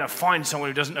I'm going to find someone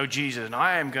who doesn't know Jesus, and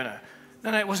I am going to.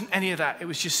 No, it wasn't any of that. It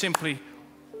was just simply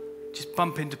just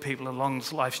bump into people along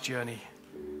life's journey.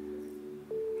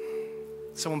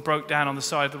 Someone broke down on the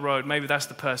side of the road. Maybe that's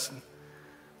the person.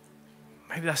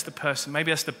 Maybe that's the person.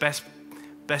 Maybe that's the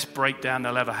best breakdown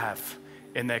they'll ever have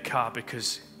in their car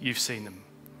because you've seen them.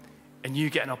 And you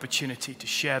get an opportunity to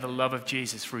share the love of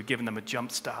Jesus through giving them a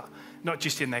jump start, not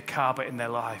just in their car, but in their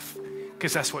life,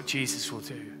 because that's what Jesus will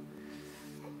do.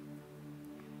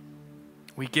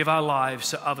 We give our lives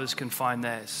so others can find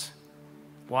theirs.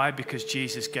 Why? Because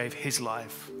Jesus gave his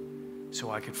life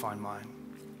so I could find mine.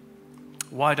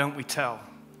 Why don't we tell?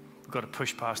 We've got to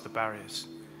push past the barriers.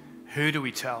 Who do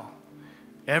we tell?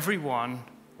 Everyone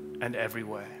and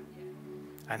everywhere.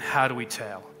 And how do we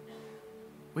tell?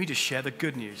 We just share the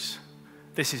good news.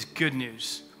 This is good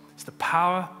news. It's the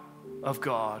power of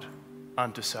God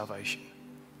unto salvation.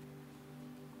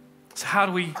 So how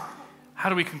do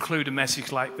we conclude a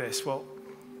message like this? Well,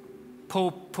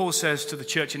 Paul says to the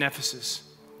church in Ephesus,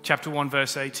 chapter 1,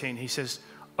 verse 18, he says,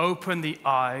 open the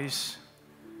eyes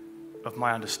of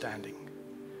my understanding.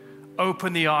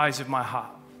 Open the eyes of my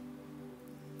heart.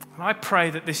 And I pray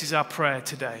that this is our prayer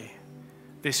today,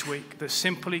 this week, that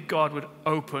simply God would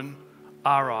open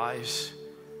our eyes,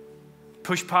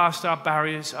 push past our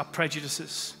barriers, our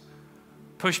prejudices,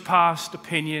 push past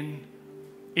opinion,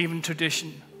 even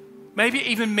tradition. Maybe it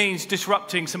even means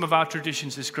disrupting some of our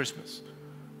traditions this Christmas.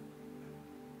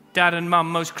 Dad and Mum,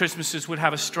 most Christmases would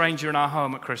have a stranger in our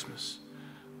home at Christmas,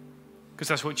 because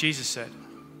that's what Jesus said.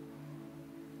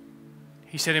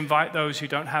 He said, invite those who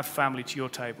don't have family to your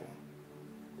table.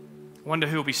 I wonder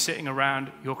who will be sitting around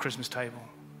your Christmas table.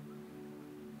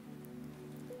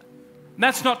 And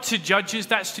that's not to judges,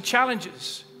 that's to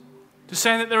challengers. To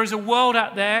saying that there is a world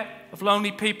out there of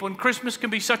lonely people, and Christmas can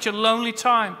be such a lonely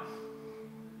time.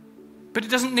 But it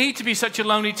doesn't need to be such a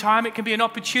lonely time. It can be an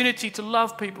opportunity to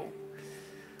love people.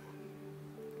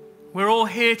 We're all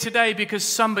here today because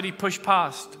somebody pushed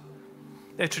past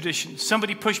their traditions.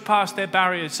 Somebody pushed past their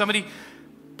barriers. Somebody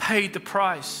paid the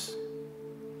price.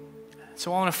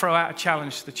 So I want to throw out a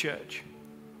challenge to the church.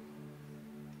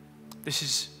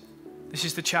 This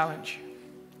is the challenge.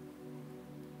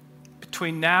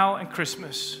 Between now and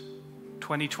Christmas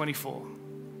 2024,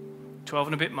 12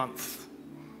 and a bit months,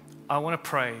 I want to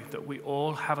pray that we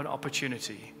all have an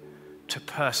opportunity to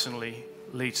personally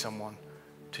lead someone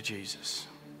to Jesus.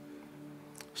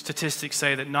 Statistics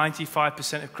say that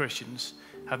 95% of Christians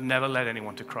have never led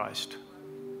anyone to Christ.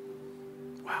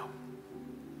 Wow.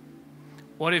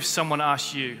 What if someone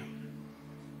asked you,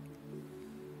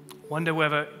 wonder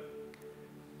whether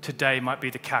today might be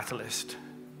the catalyst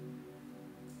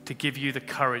to give you the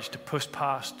courage to push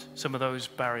past some of those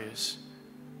barriers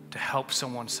to help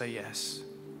someone say yes.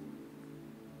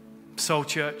 Soul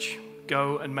Church,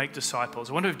 go and make disciples.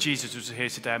 I wonder if Jesus was here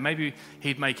today. Maybe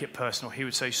he'd make it personal. He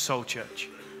would say, Soul Church,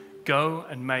 go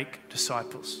and make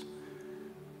disciples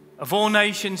of all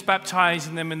nations,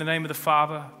 baptizing them in the name of the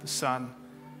Father, the Son,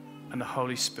 and the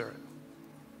Holy Spirit.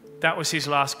 That was his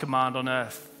last command on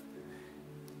earth.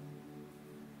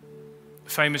 The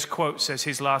famous quote says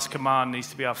his last command needs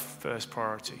to be our first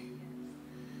priority.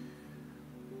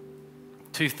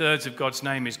 2/3 of God's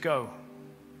name is go.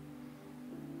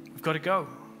 We've got to go.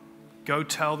 Go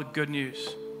tell the good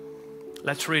news.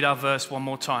 Let's read our verse one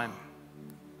more time.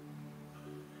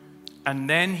 And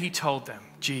then he told them,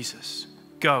 Jesus,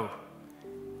 go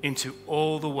into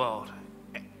all the world,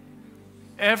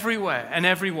 everywhere and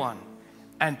everyone,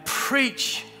 and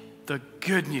preach the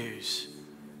good news.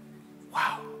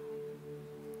 Wow.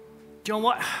 Do you know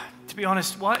what? To be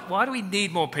honest, why do we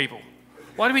need more people?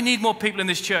 Why do we need more people in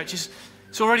this church? It's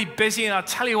already busy, and I'll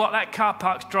tell you what, that car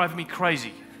park's driving me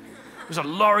crazy. There was a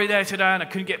lorry there today, and I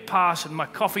couldn't get past, and my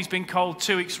coffee's been cold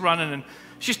 2 weeks running, and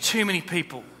it's just too many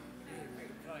people.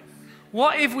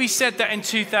 What if we said that in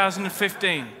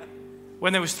 2015,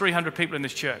 when there was 300 people in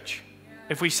this church?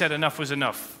 If we said enough was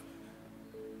enough,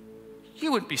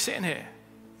 you wouldn't be sitting here.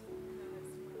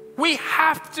 We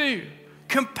have to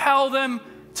compel them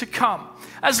to come.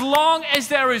 As long as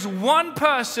there is one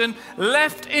person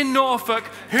left in Norfolk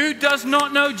who does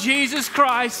not know Jesus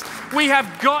Christ, we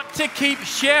have got to keep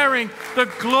sharing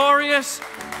the glorious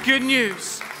good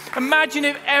news. Imagine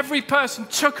if every person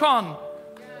took on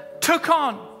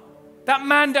that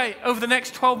mandate over the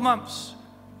next 12 months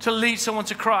to lead someone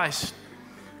to Christ.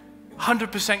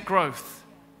 100% growth.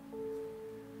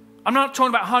 I'm not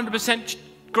talking about 100%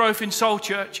 growth in Soul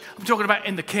Church. I'm talking about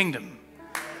in the kingdom.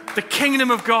 The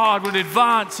kingdom of God would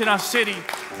advance in our city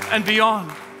and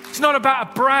beyond. It's not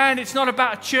about a brand. It's not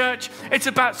about a church. It's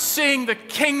about seeing the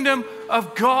kingdom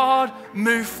of God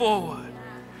move forward.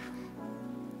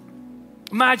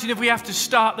 Imagine if we have to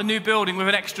start the new building with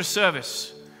an extra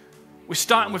service. We're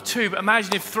starting with 2, but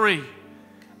imagine if 3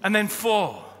 and then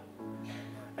 4.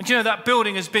 And you know that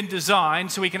building has been designed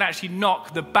so we can actually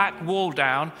knock the back wall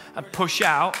down and push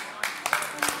out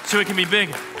so it can be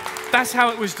bigger. That's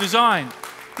how it was designed.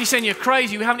 He's saying, you're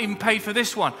crazy, we haven't even paid for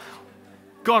this one.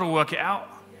 God will work it out.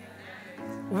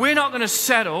 We're not going to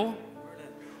settle.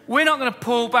 We're not going to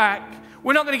pull back.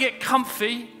 We're not going to get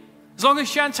comfy. As long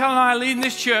as Chantal and I are leading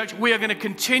this church, we are going to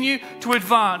continue to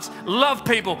advance, love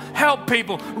people, help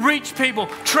people, reach people,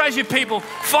 treasure people,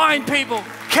 find people,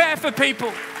 care for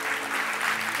people.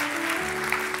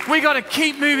 We got to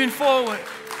keep moving forward.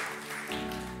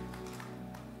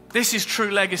 This is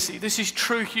true legacy. This is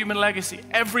true human legacy.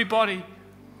 Everybody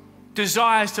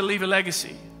desires to leave a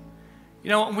legacy. You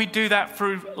know what? We do that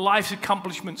through life's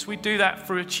accomplishments. We do that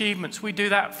through achievements. We do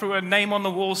that through a name on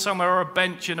the wall somewhere or a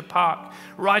bench in a park,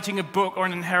 writing a book or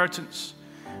an inheritance.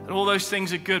 And all those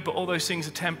things are good, but all those things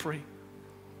are temporary.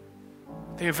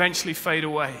 They eventually fade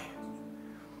away.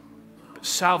 But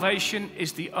salvation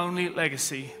is the only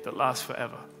legacy that lasts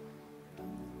forever.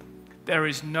 There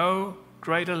is no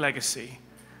greater legacy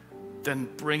than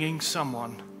bringing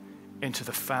someone into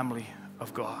the family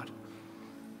of God.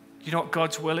 You know what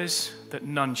God's will is? That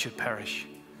none should perish,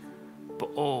 but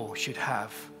all should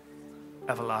have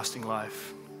everlasting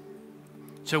life.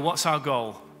 So what's our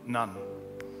goal? None.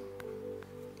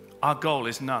 Our goal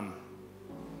is none.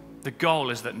 The goal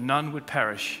is that none would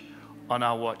perish on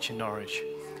our watch in Norwich,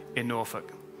 in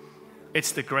Norfolk.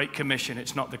 It's the Great Commission.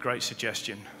 It's not the Great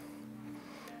Suggestion.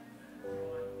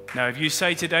 Now, if you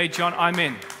say today, John, I'm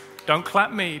in. Don't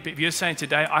clap me, but if you're saying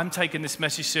today, I'm taking this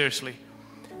message seriously,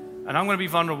 and I'm going to be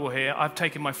vulnerable here. I've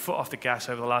taken my foot off the gas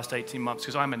over the last 18 months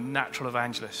because I'm a natural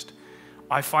evangelist.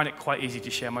 I find it quite easy to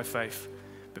share my faith.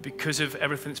 But because of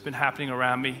everything that's been happening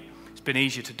around me, it's been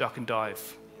easier to duck and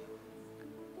dive.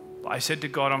 But I said to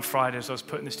God on Friday as I was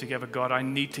putting this together, God, I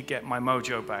need to get my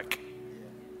mojo back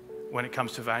when it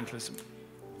comes to evangelism.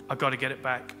 I've got to get it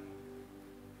back.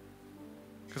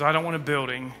 Because I don't want a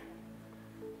building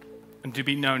and to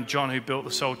be known, John who built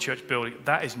the Soul Church building.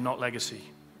 That is not legacy.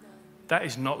 That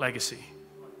is not legacy.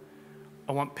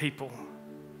 I want people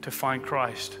to find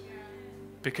Christ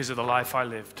because of the life I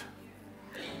lived.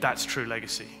 That's true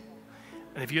legacy.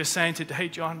 And if you're saying today, hey,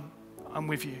 John, I'm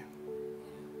with you.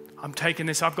 I'm taking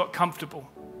this. I've got comfortable.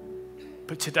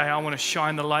 But today I want to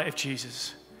shine the light of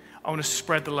Jesus. I want to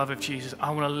spread the love of Jesus.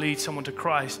 I want to lead someone to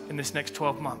Christ in this next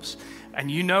 12 months. And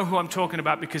you know who I'm talking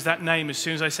about because that name, as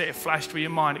soon as I say it, flashed through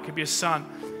your mind. It could be a son.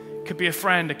 It could be a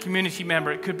friend, a community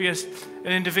member. It could be an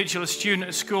individual, a student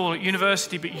at school, at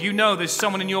university. But you know there's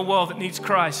someone in your world that needs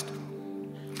Christ.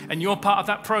 And you're part of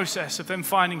that process of them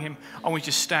finding him. I want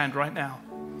you to stand right now.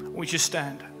 I want you to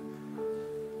stand.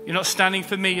 You're not standing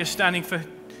for me. You're standing for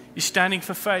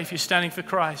faith. You're standing for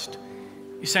Christ.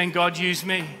 You're saying, God, use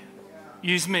me.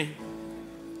 Use me.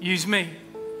 Use me.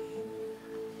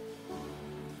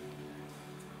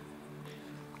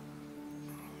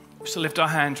 So lift our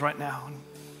hands right now.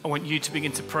 I want you to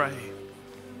begin to pray.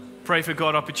 Pray for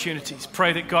God opportunities.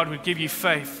 Pray that God would give you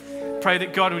faith. Pray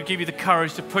that God would give you the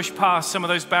courage to push past some of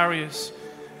those barriers.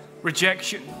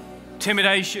 Rejection,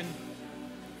 intimidation,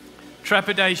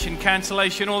 trepidation,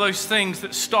 cancellation, all those things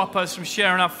that stop us from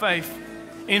sharing our faith.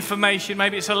 Information,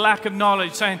 maybe it's a lack of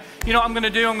knowledge, saying, you know what I'm going to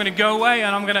do? I'm going to go away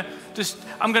and I'm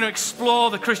going to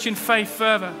explore the Christian faith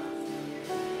further.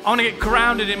 I want to get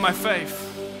grounded in my faith.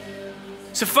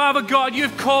 So Father God,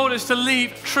 you've called us to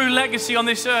leave true legacy on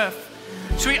this earth.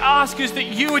 So we ask us that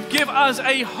you would give us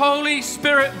a Holy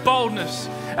Spirit boldness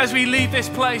as we leave this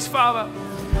place, Father.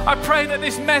 I pray that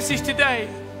this message today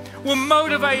will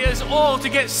motivate us all to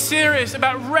get serious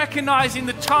about recognizing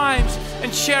the times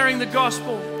and sharing the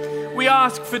gospel. We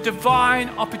ask for divine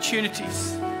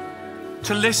opportunities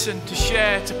to listen, to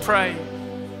share, to pray,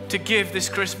 to give this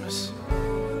Christmas.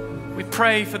 We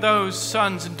pray for those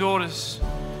sons and daughters,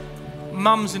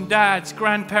 mums and dads,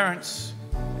 grandparents,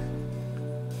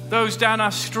 those down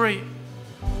our street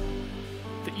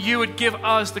that you would give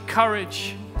us the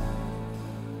courage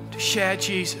to share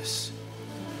Jesus.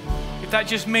 If that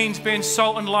just means being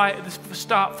salt and light at the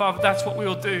start, Father, that's what we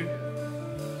will do.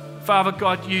 Father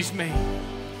God, use me.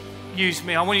 Use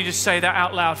me. I want you to say that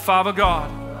out loud. Father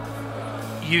God,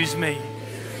 use me.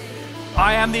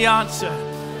 I am the answer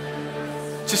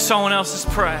to someone else's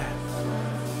prayer.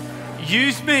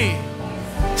 Use me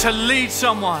to lead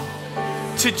someone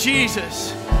to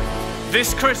Jesus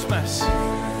this Christmas.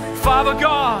 Father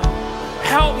God,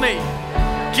 help me.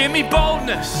 Give me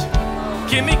boldness.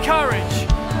 Give me courage.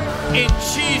 In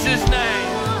Jesus' name.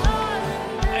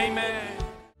 Amen.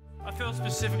 I feel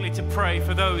specifically to pray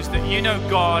for those that you know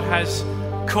God has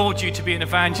called you to be an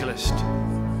evangelist.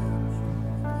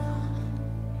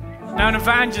 Now, an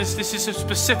evangelist, this is a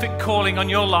specific calling on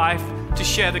your life to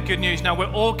share the good news. Now,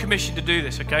 we're all commissioned to do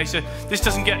this, okay? So this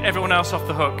doesn't get everyone else off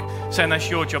the hook saying that's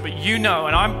your job. But you know,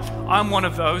 and I'm one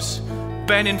of those.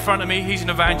 Ben in front of me, he's an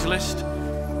evangelist.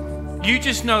 You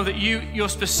just know that your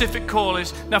specific call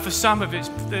is, now for some of it's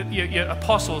your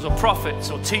apostles or prophets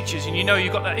or teachers, and you know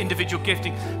you've got that individual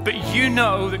gifting, but you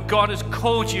know that God has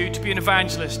called you to be an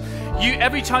evangelist.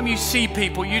 Every time you see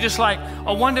people, you just like,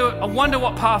 I wonder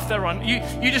what path they're on.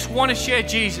 You just want to share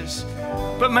Jesus.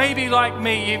 But maybe like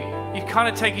me, you're kind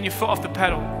of taking your foot off the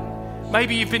pedal.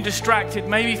 Maybe you've been distracted,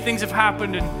 maybe things have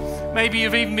happened, and maybe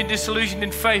you've even been disillusioned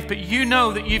in faith, but you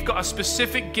know that you've got a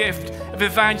specific gift of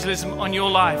evangelism on your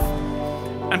life.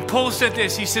 And Paul said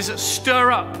this, he says, stir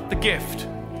up the gift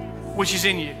which is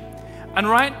in you. And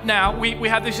right now, we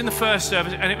had this in the first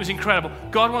service, and it was incredible.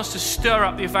 God wants to stir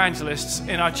up the evangelists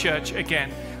in our church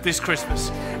again this Christmas.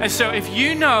 And so if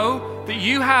you know that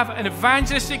you have an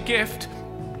evangelistic gift,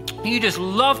 you just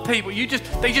love people,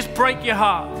 they just break your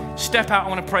heart, step out. I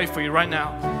want to pray for you right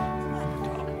now.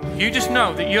 You just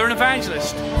know that you're an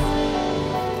evangelist.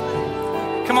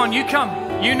 Come on, you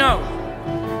come. You know.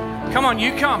 Come on,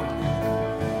 you come.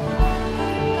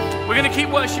 We're going to keep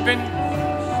worshiping.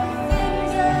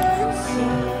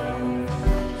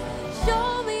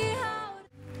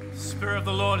 Spirit of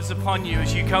the Lord is upon you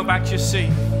as you go back to your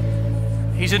seat.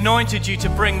 He's anointed you to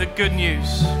bring the good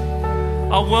news.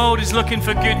 Our world is looking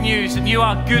for good news, and you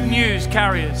are good news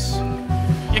carriers.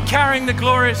 You're carrying the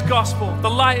glorious gospel, the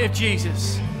light of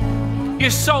Jesus.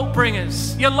 You're salt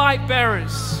bringers, you're light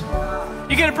bearers.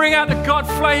 You're going to bring out the God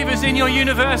flavors in your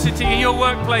university, in your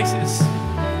workplaces.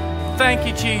 Thank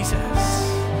you,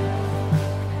 Jesus.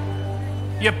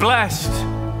 You're blessed.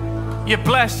 You're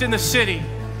blessed in the city.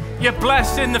 You're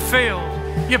blessed in the field.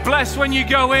 You're blessed when you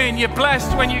go in. You're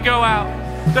blessed when you go out.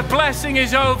 The blessing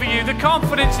is over you. The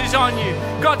confidence is on you.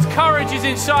 God's courage is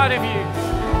inside of you.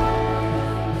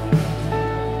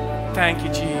 Thank you,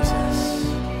 Jesus.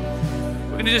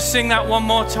 We're going to just sing that one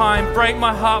more time. Break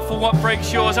my heart for what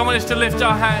breaks yours. I want us to lift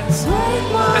our hands.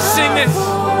 Let's sing this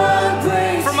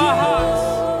from our hearts.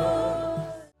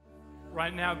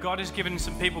 Right now, God has given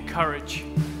some people courage.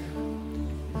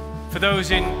 For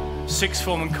those in sixth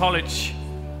form and college,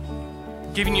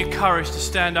 giving you courage to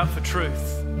stand up for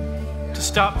truth, to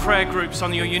start prayer groups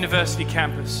on your university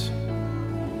campus,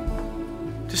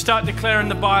 to start declaring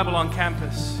the Bible on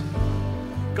campus.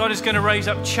 God is going to raise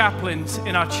up chaplains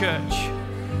in our church.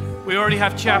 We already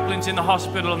have chaplains in the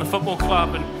hospital and the football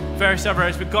club and various other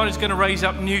areas, but God is going to raise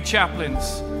up new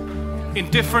chaplains in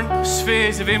different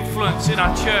spheres of influence in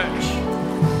our church.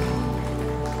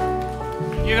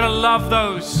 You're going to love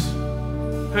those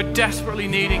who are desperately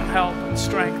needing help and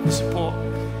strength and support.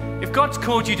 If God's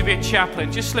called you to be a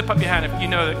chaplain, just slip up your hand if you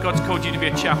know that God's called you to be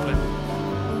a chaplain.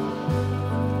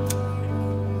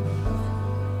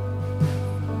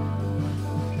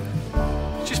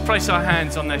 Just place our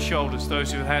hands on their shoulders,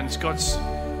 those who have hands.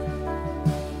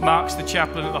 Mark's the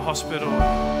chaplain at the hospital.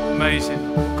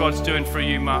 Amazing. God's doing for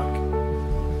you, Mark.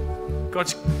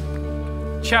 God's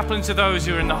chaplains are those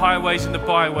who are in the highways and the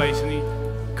byways, and He's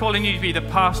calling you to be the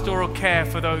pastoral care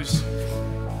for those,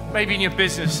 maybe in your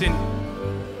business, in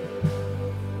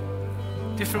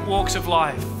different walks of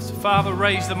life. So Father,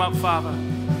 raise them up, Father.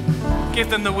 Give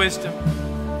them the wisdom.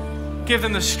 Give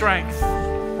them the strength.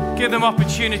 Give them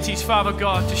opportunities, Father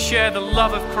God, to share the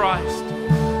love of Christ.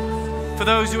 For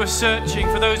those who are searching,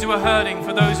 for those who are hurting,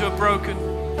 for those who are broken.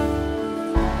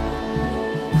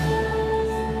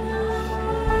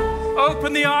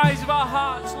 Open the eyes of our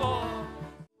hearts, Lord.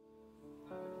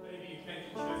 Maybe you came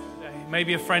to church today.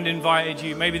 Maybe a friend invited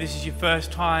you. Maybe this is your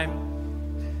first time.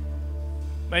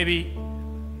 Maybe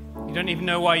you don't even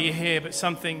know why you're here, but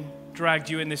something dragged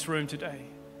you in this room today.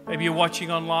 Maybe you're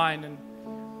watching online and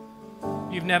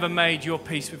you've never made your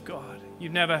peace with God.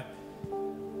 You've never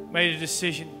made a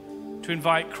decision to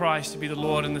invite Christ to be the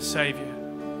Lord and the Savior.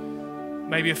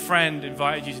 Maybe a friend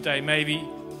invited you today. Maybe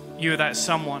you are that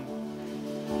someone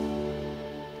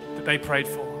that they prayed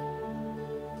for.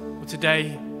 Well,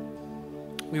 today,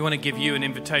 we want to give you an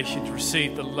invitation to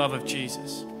receive the love of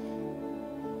Jesus,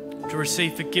 to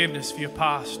receive forgiveness for your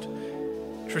past,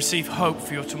 to receive hope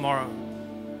for your tomorrow.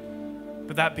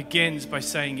 But that begins by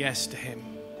saying yes to Him.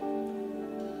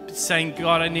 It's saying,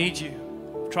 God, I need you.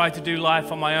 I've tried to do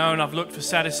life on my own. I've looked for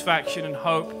satisfaction and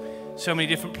hope so many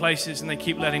different places, and they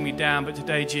keep letting me down. But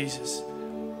today, Jesus,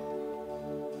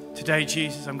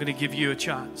 I'm going to give you a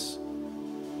chance.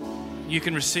 You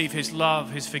can receive His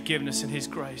love, His forgiveness, and His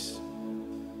grace.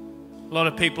 A lot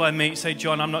of people I meet say,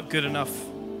 John, I'm not good enough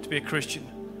to be a Christian.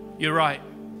 You're right,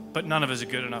 but none of us are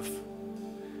good enough.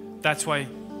 That's why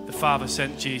the Father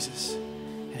sent Jesus.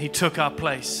 And He took our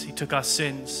place. He took our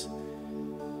sins.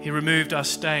 He removed our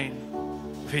stain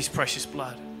with His precious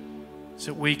blood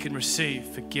so that we can receive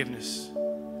forgiveness.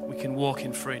 We can walk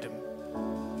in freedom.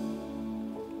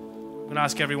 I'm going to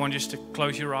ask everyone just to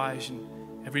close your eyes, and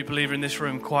every believer in this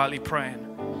room quietly praying.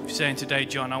 If you're saying today,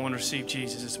 John, I want to receive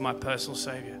Jesus as my personal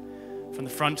Savior. From the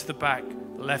front to the back,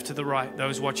 the left to the right,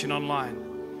 those watching online,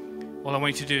 all I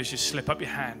want you to do is just slip up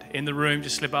your hand. In the room,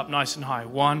 just slip up nice and high.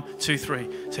 1, 2,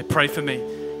 3. Say, pray for me.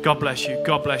 God bless you.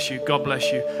 God bless you. God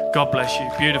bless you. God bless you.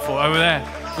 Beautiful. Over there.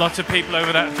 Lots of people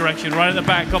over that direction. Right at the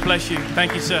back. God bless you.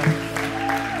 Thank you, sir.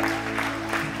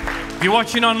 If you're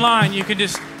watching online, you can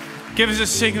just give us a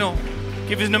signal.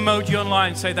 Give us an emoji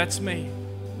online. Say, that's me.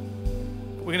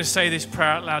 We're going to say this prayer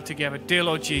out loud together. Dear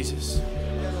Lord Jesus,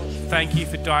 thank you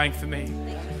for dying for me,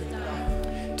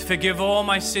 to forgive all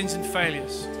my sins and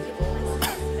failures,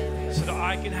 so that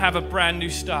I can have a brand new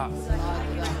start.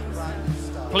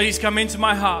 Please come into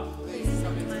my heart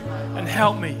and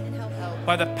help me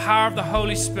by the power of the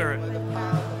Holy Spirit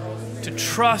to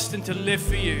trust and to live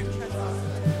for you.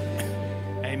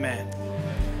 Amen.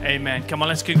 Amen. Come on,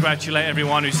 let's congratulate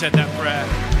everyone who said that prayer.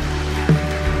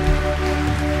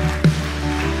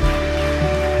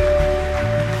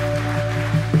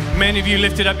 Many of you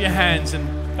lifted up your hands, and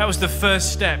that was the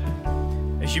first step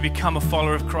as you become a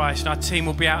follower of Christ. And our team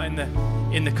will be out in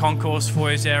the concourse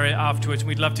foyers area afterwards, and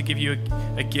we'd love to give you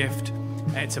a gift.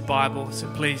 It's a Bible, so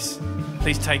please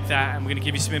take that, and we're going to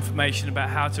give you some information about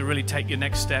how to really take your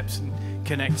next steps and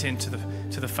connect into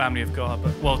the family of God.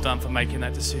 But well done for making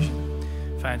that decision.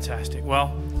 Fantastic.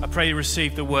 Well, I pray you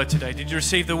received the word today. Did you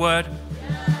receive the word?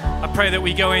 I pray that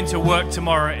we go into work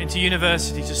tomorrow, into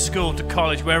university, to school, to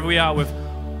college, wherever we are, with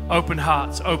open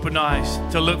hearts, open eyes,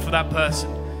 to look for that person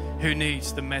who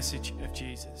needs the message of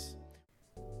Jesus.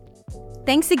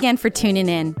 Thanks again for tuning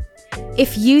in.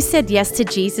 If you said yes to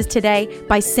Jesus today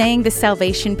by saying the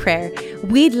salvation prayer,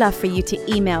 we'd love for you to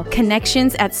email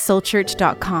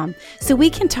connections@soulchurch.com so we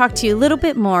can talk to you a little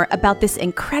bit more about this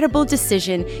incredible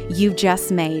decision you've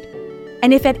just made.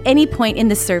 And if at any point in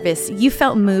the service you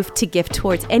felt moved to give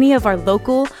towards any of our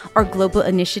local or global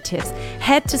initiatives,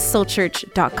 head to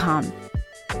soulchurch.com.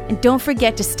 And don't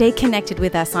forget to stay connected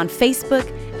with us on Facebook,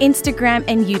 Instagram,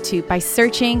 and YouTube by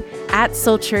searching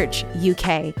 @SoulChurch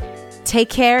UK. Take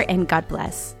care and God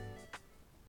bless.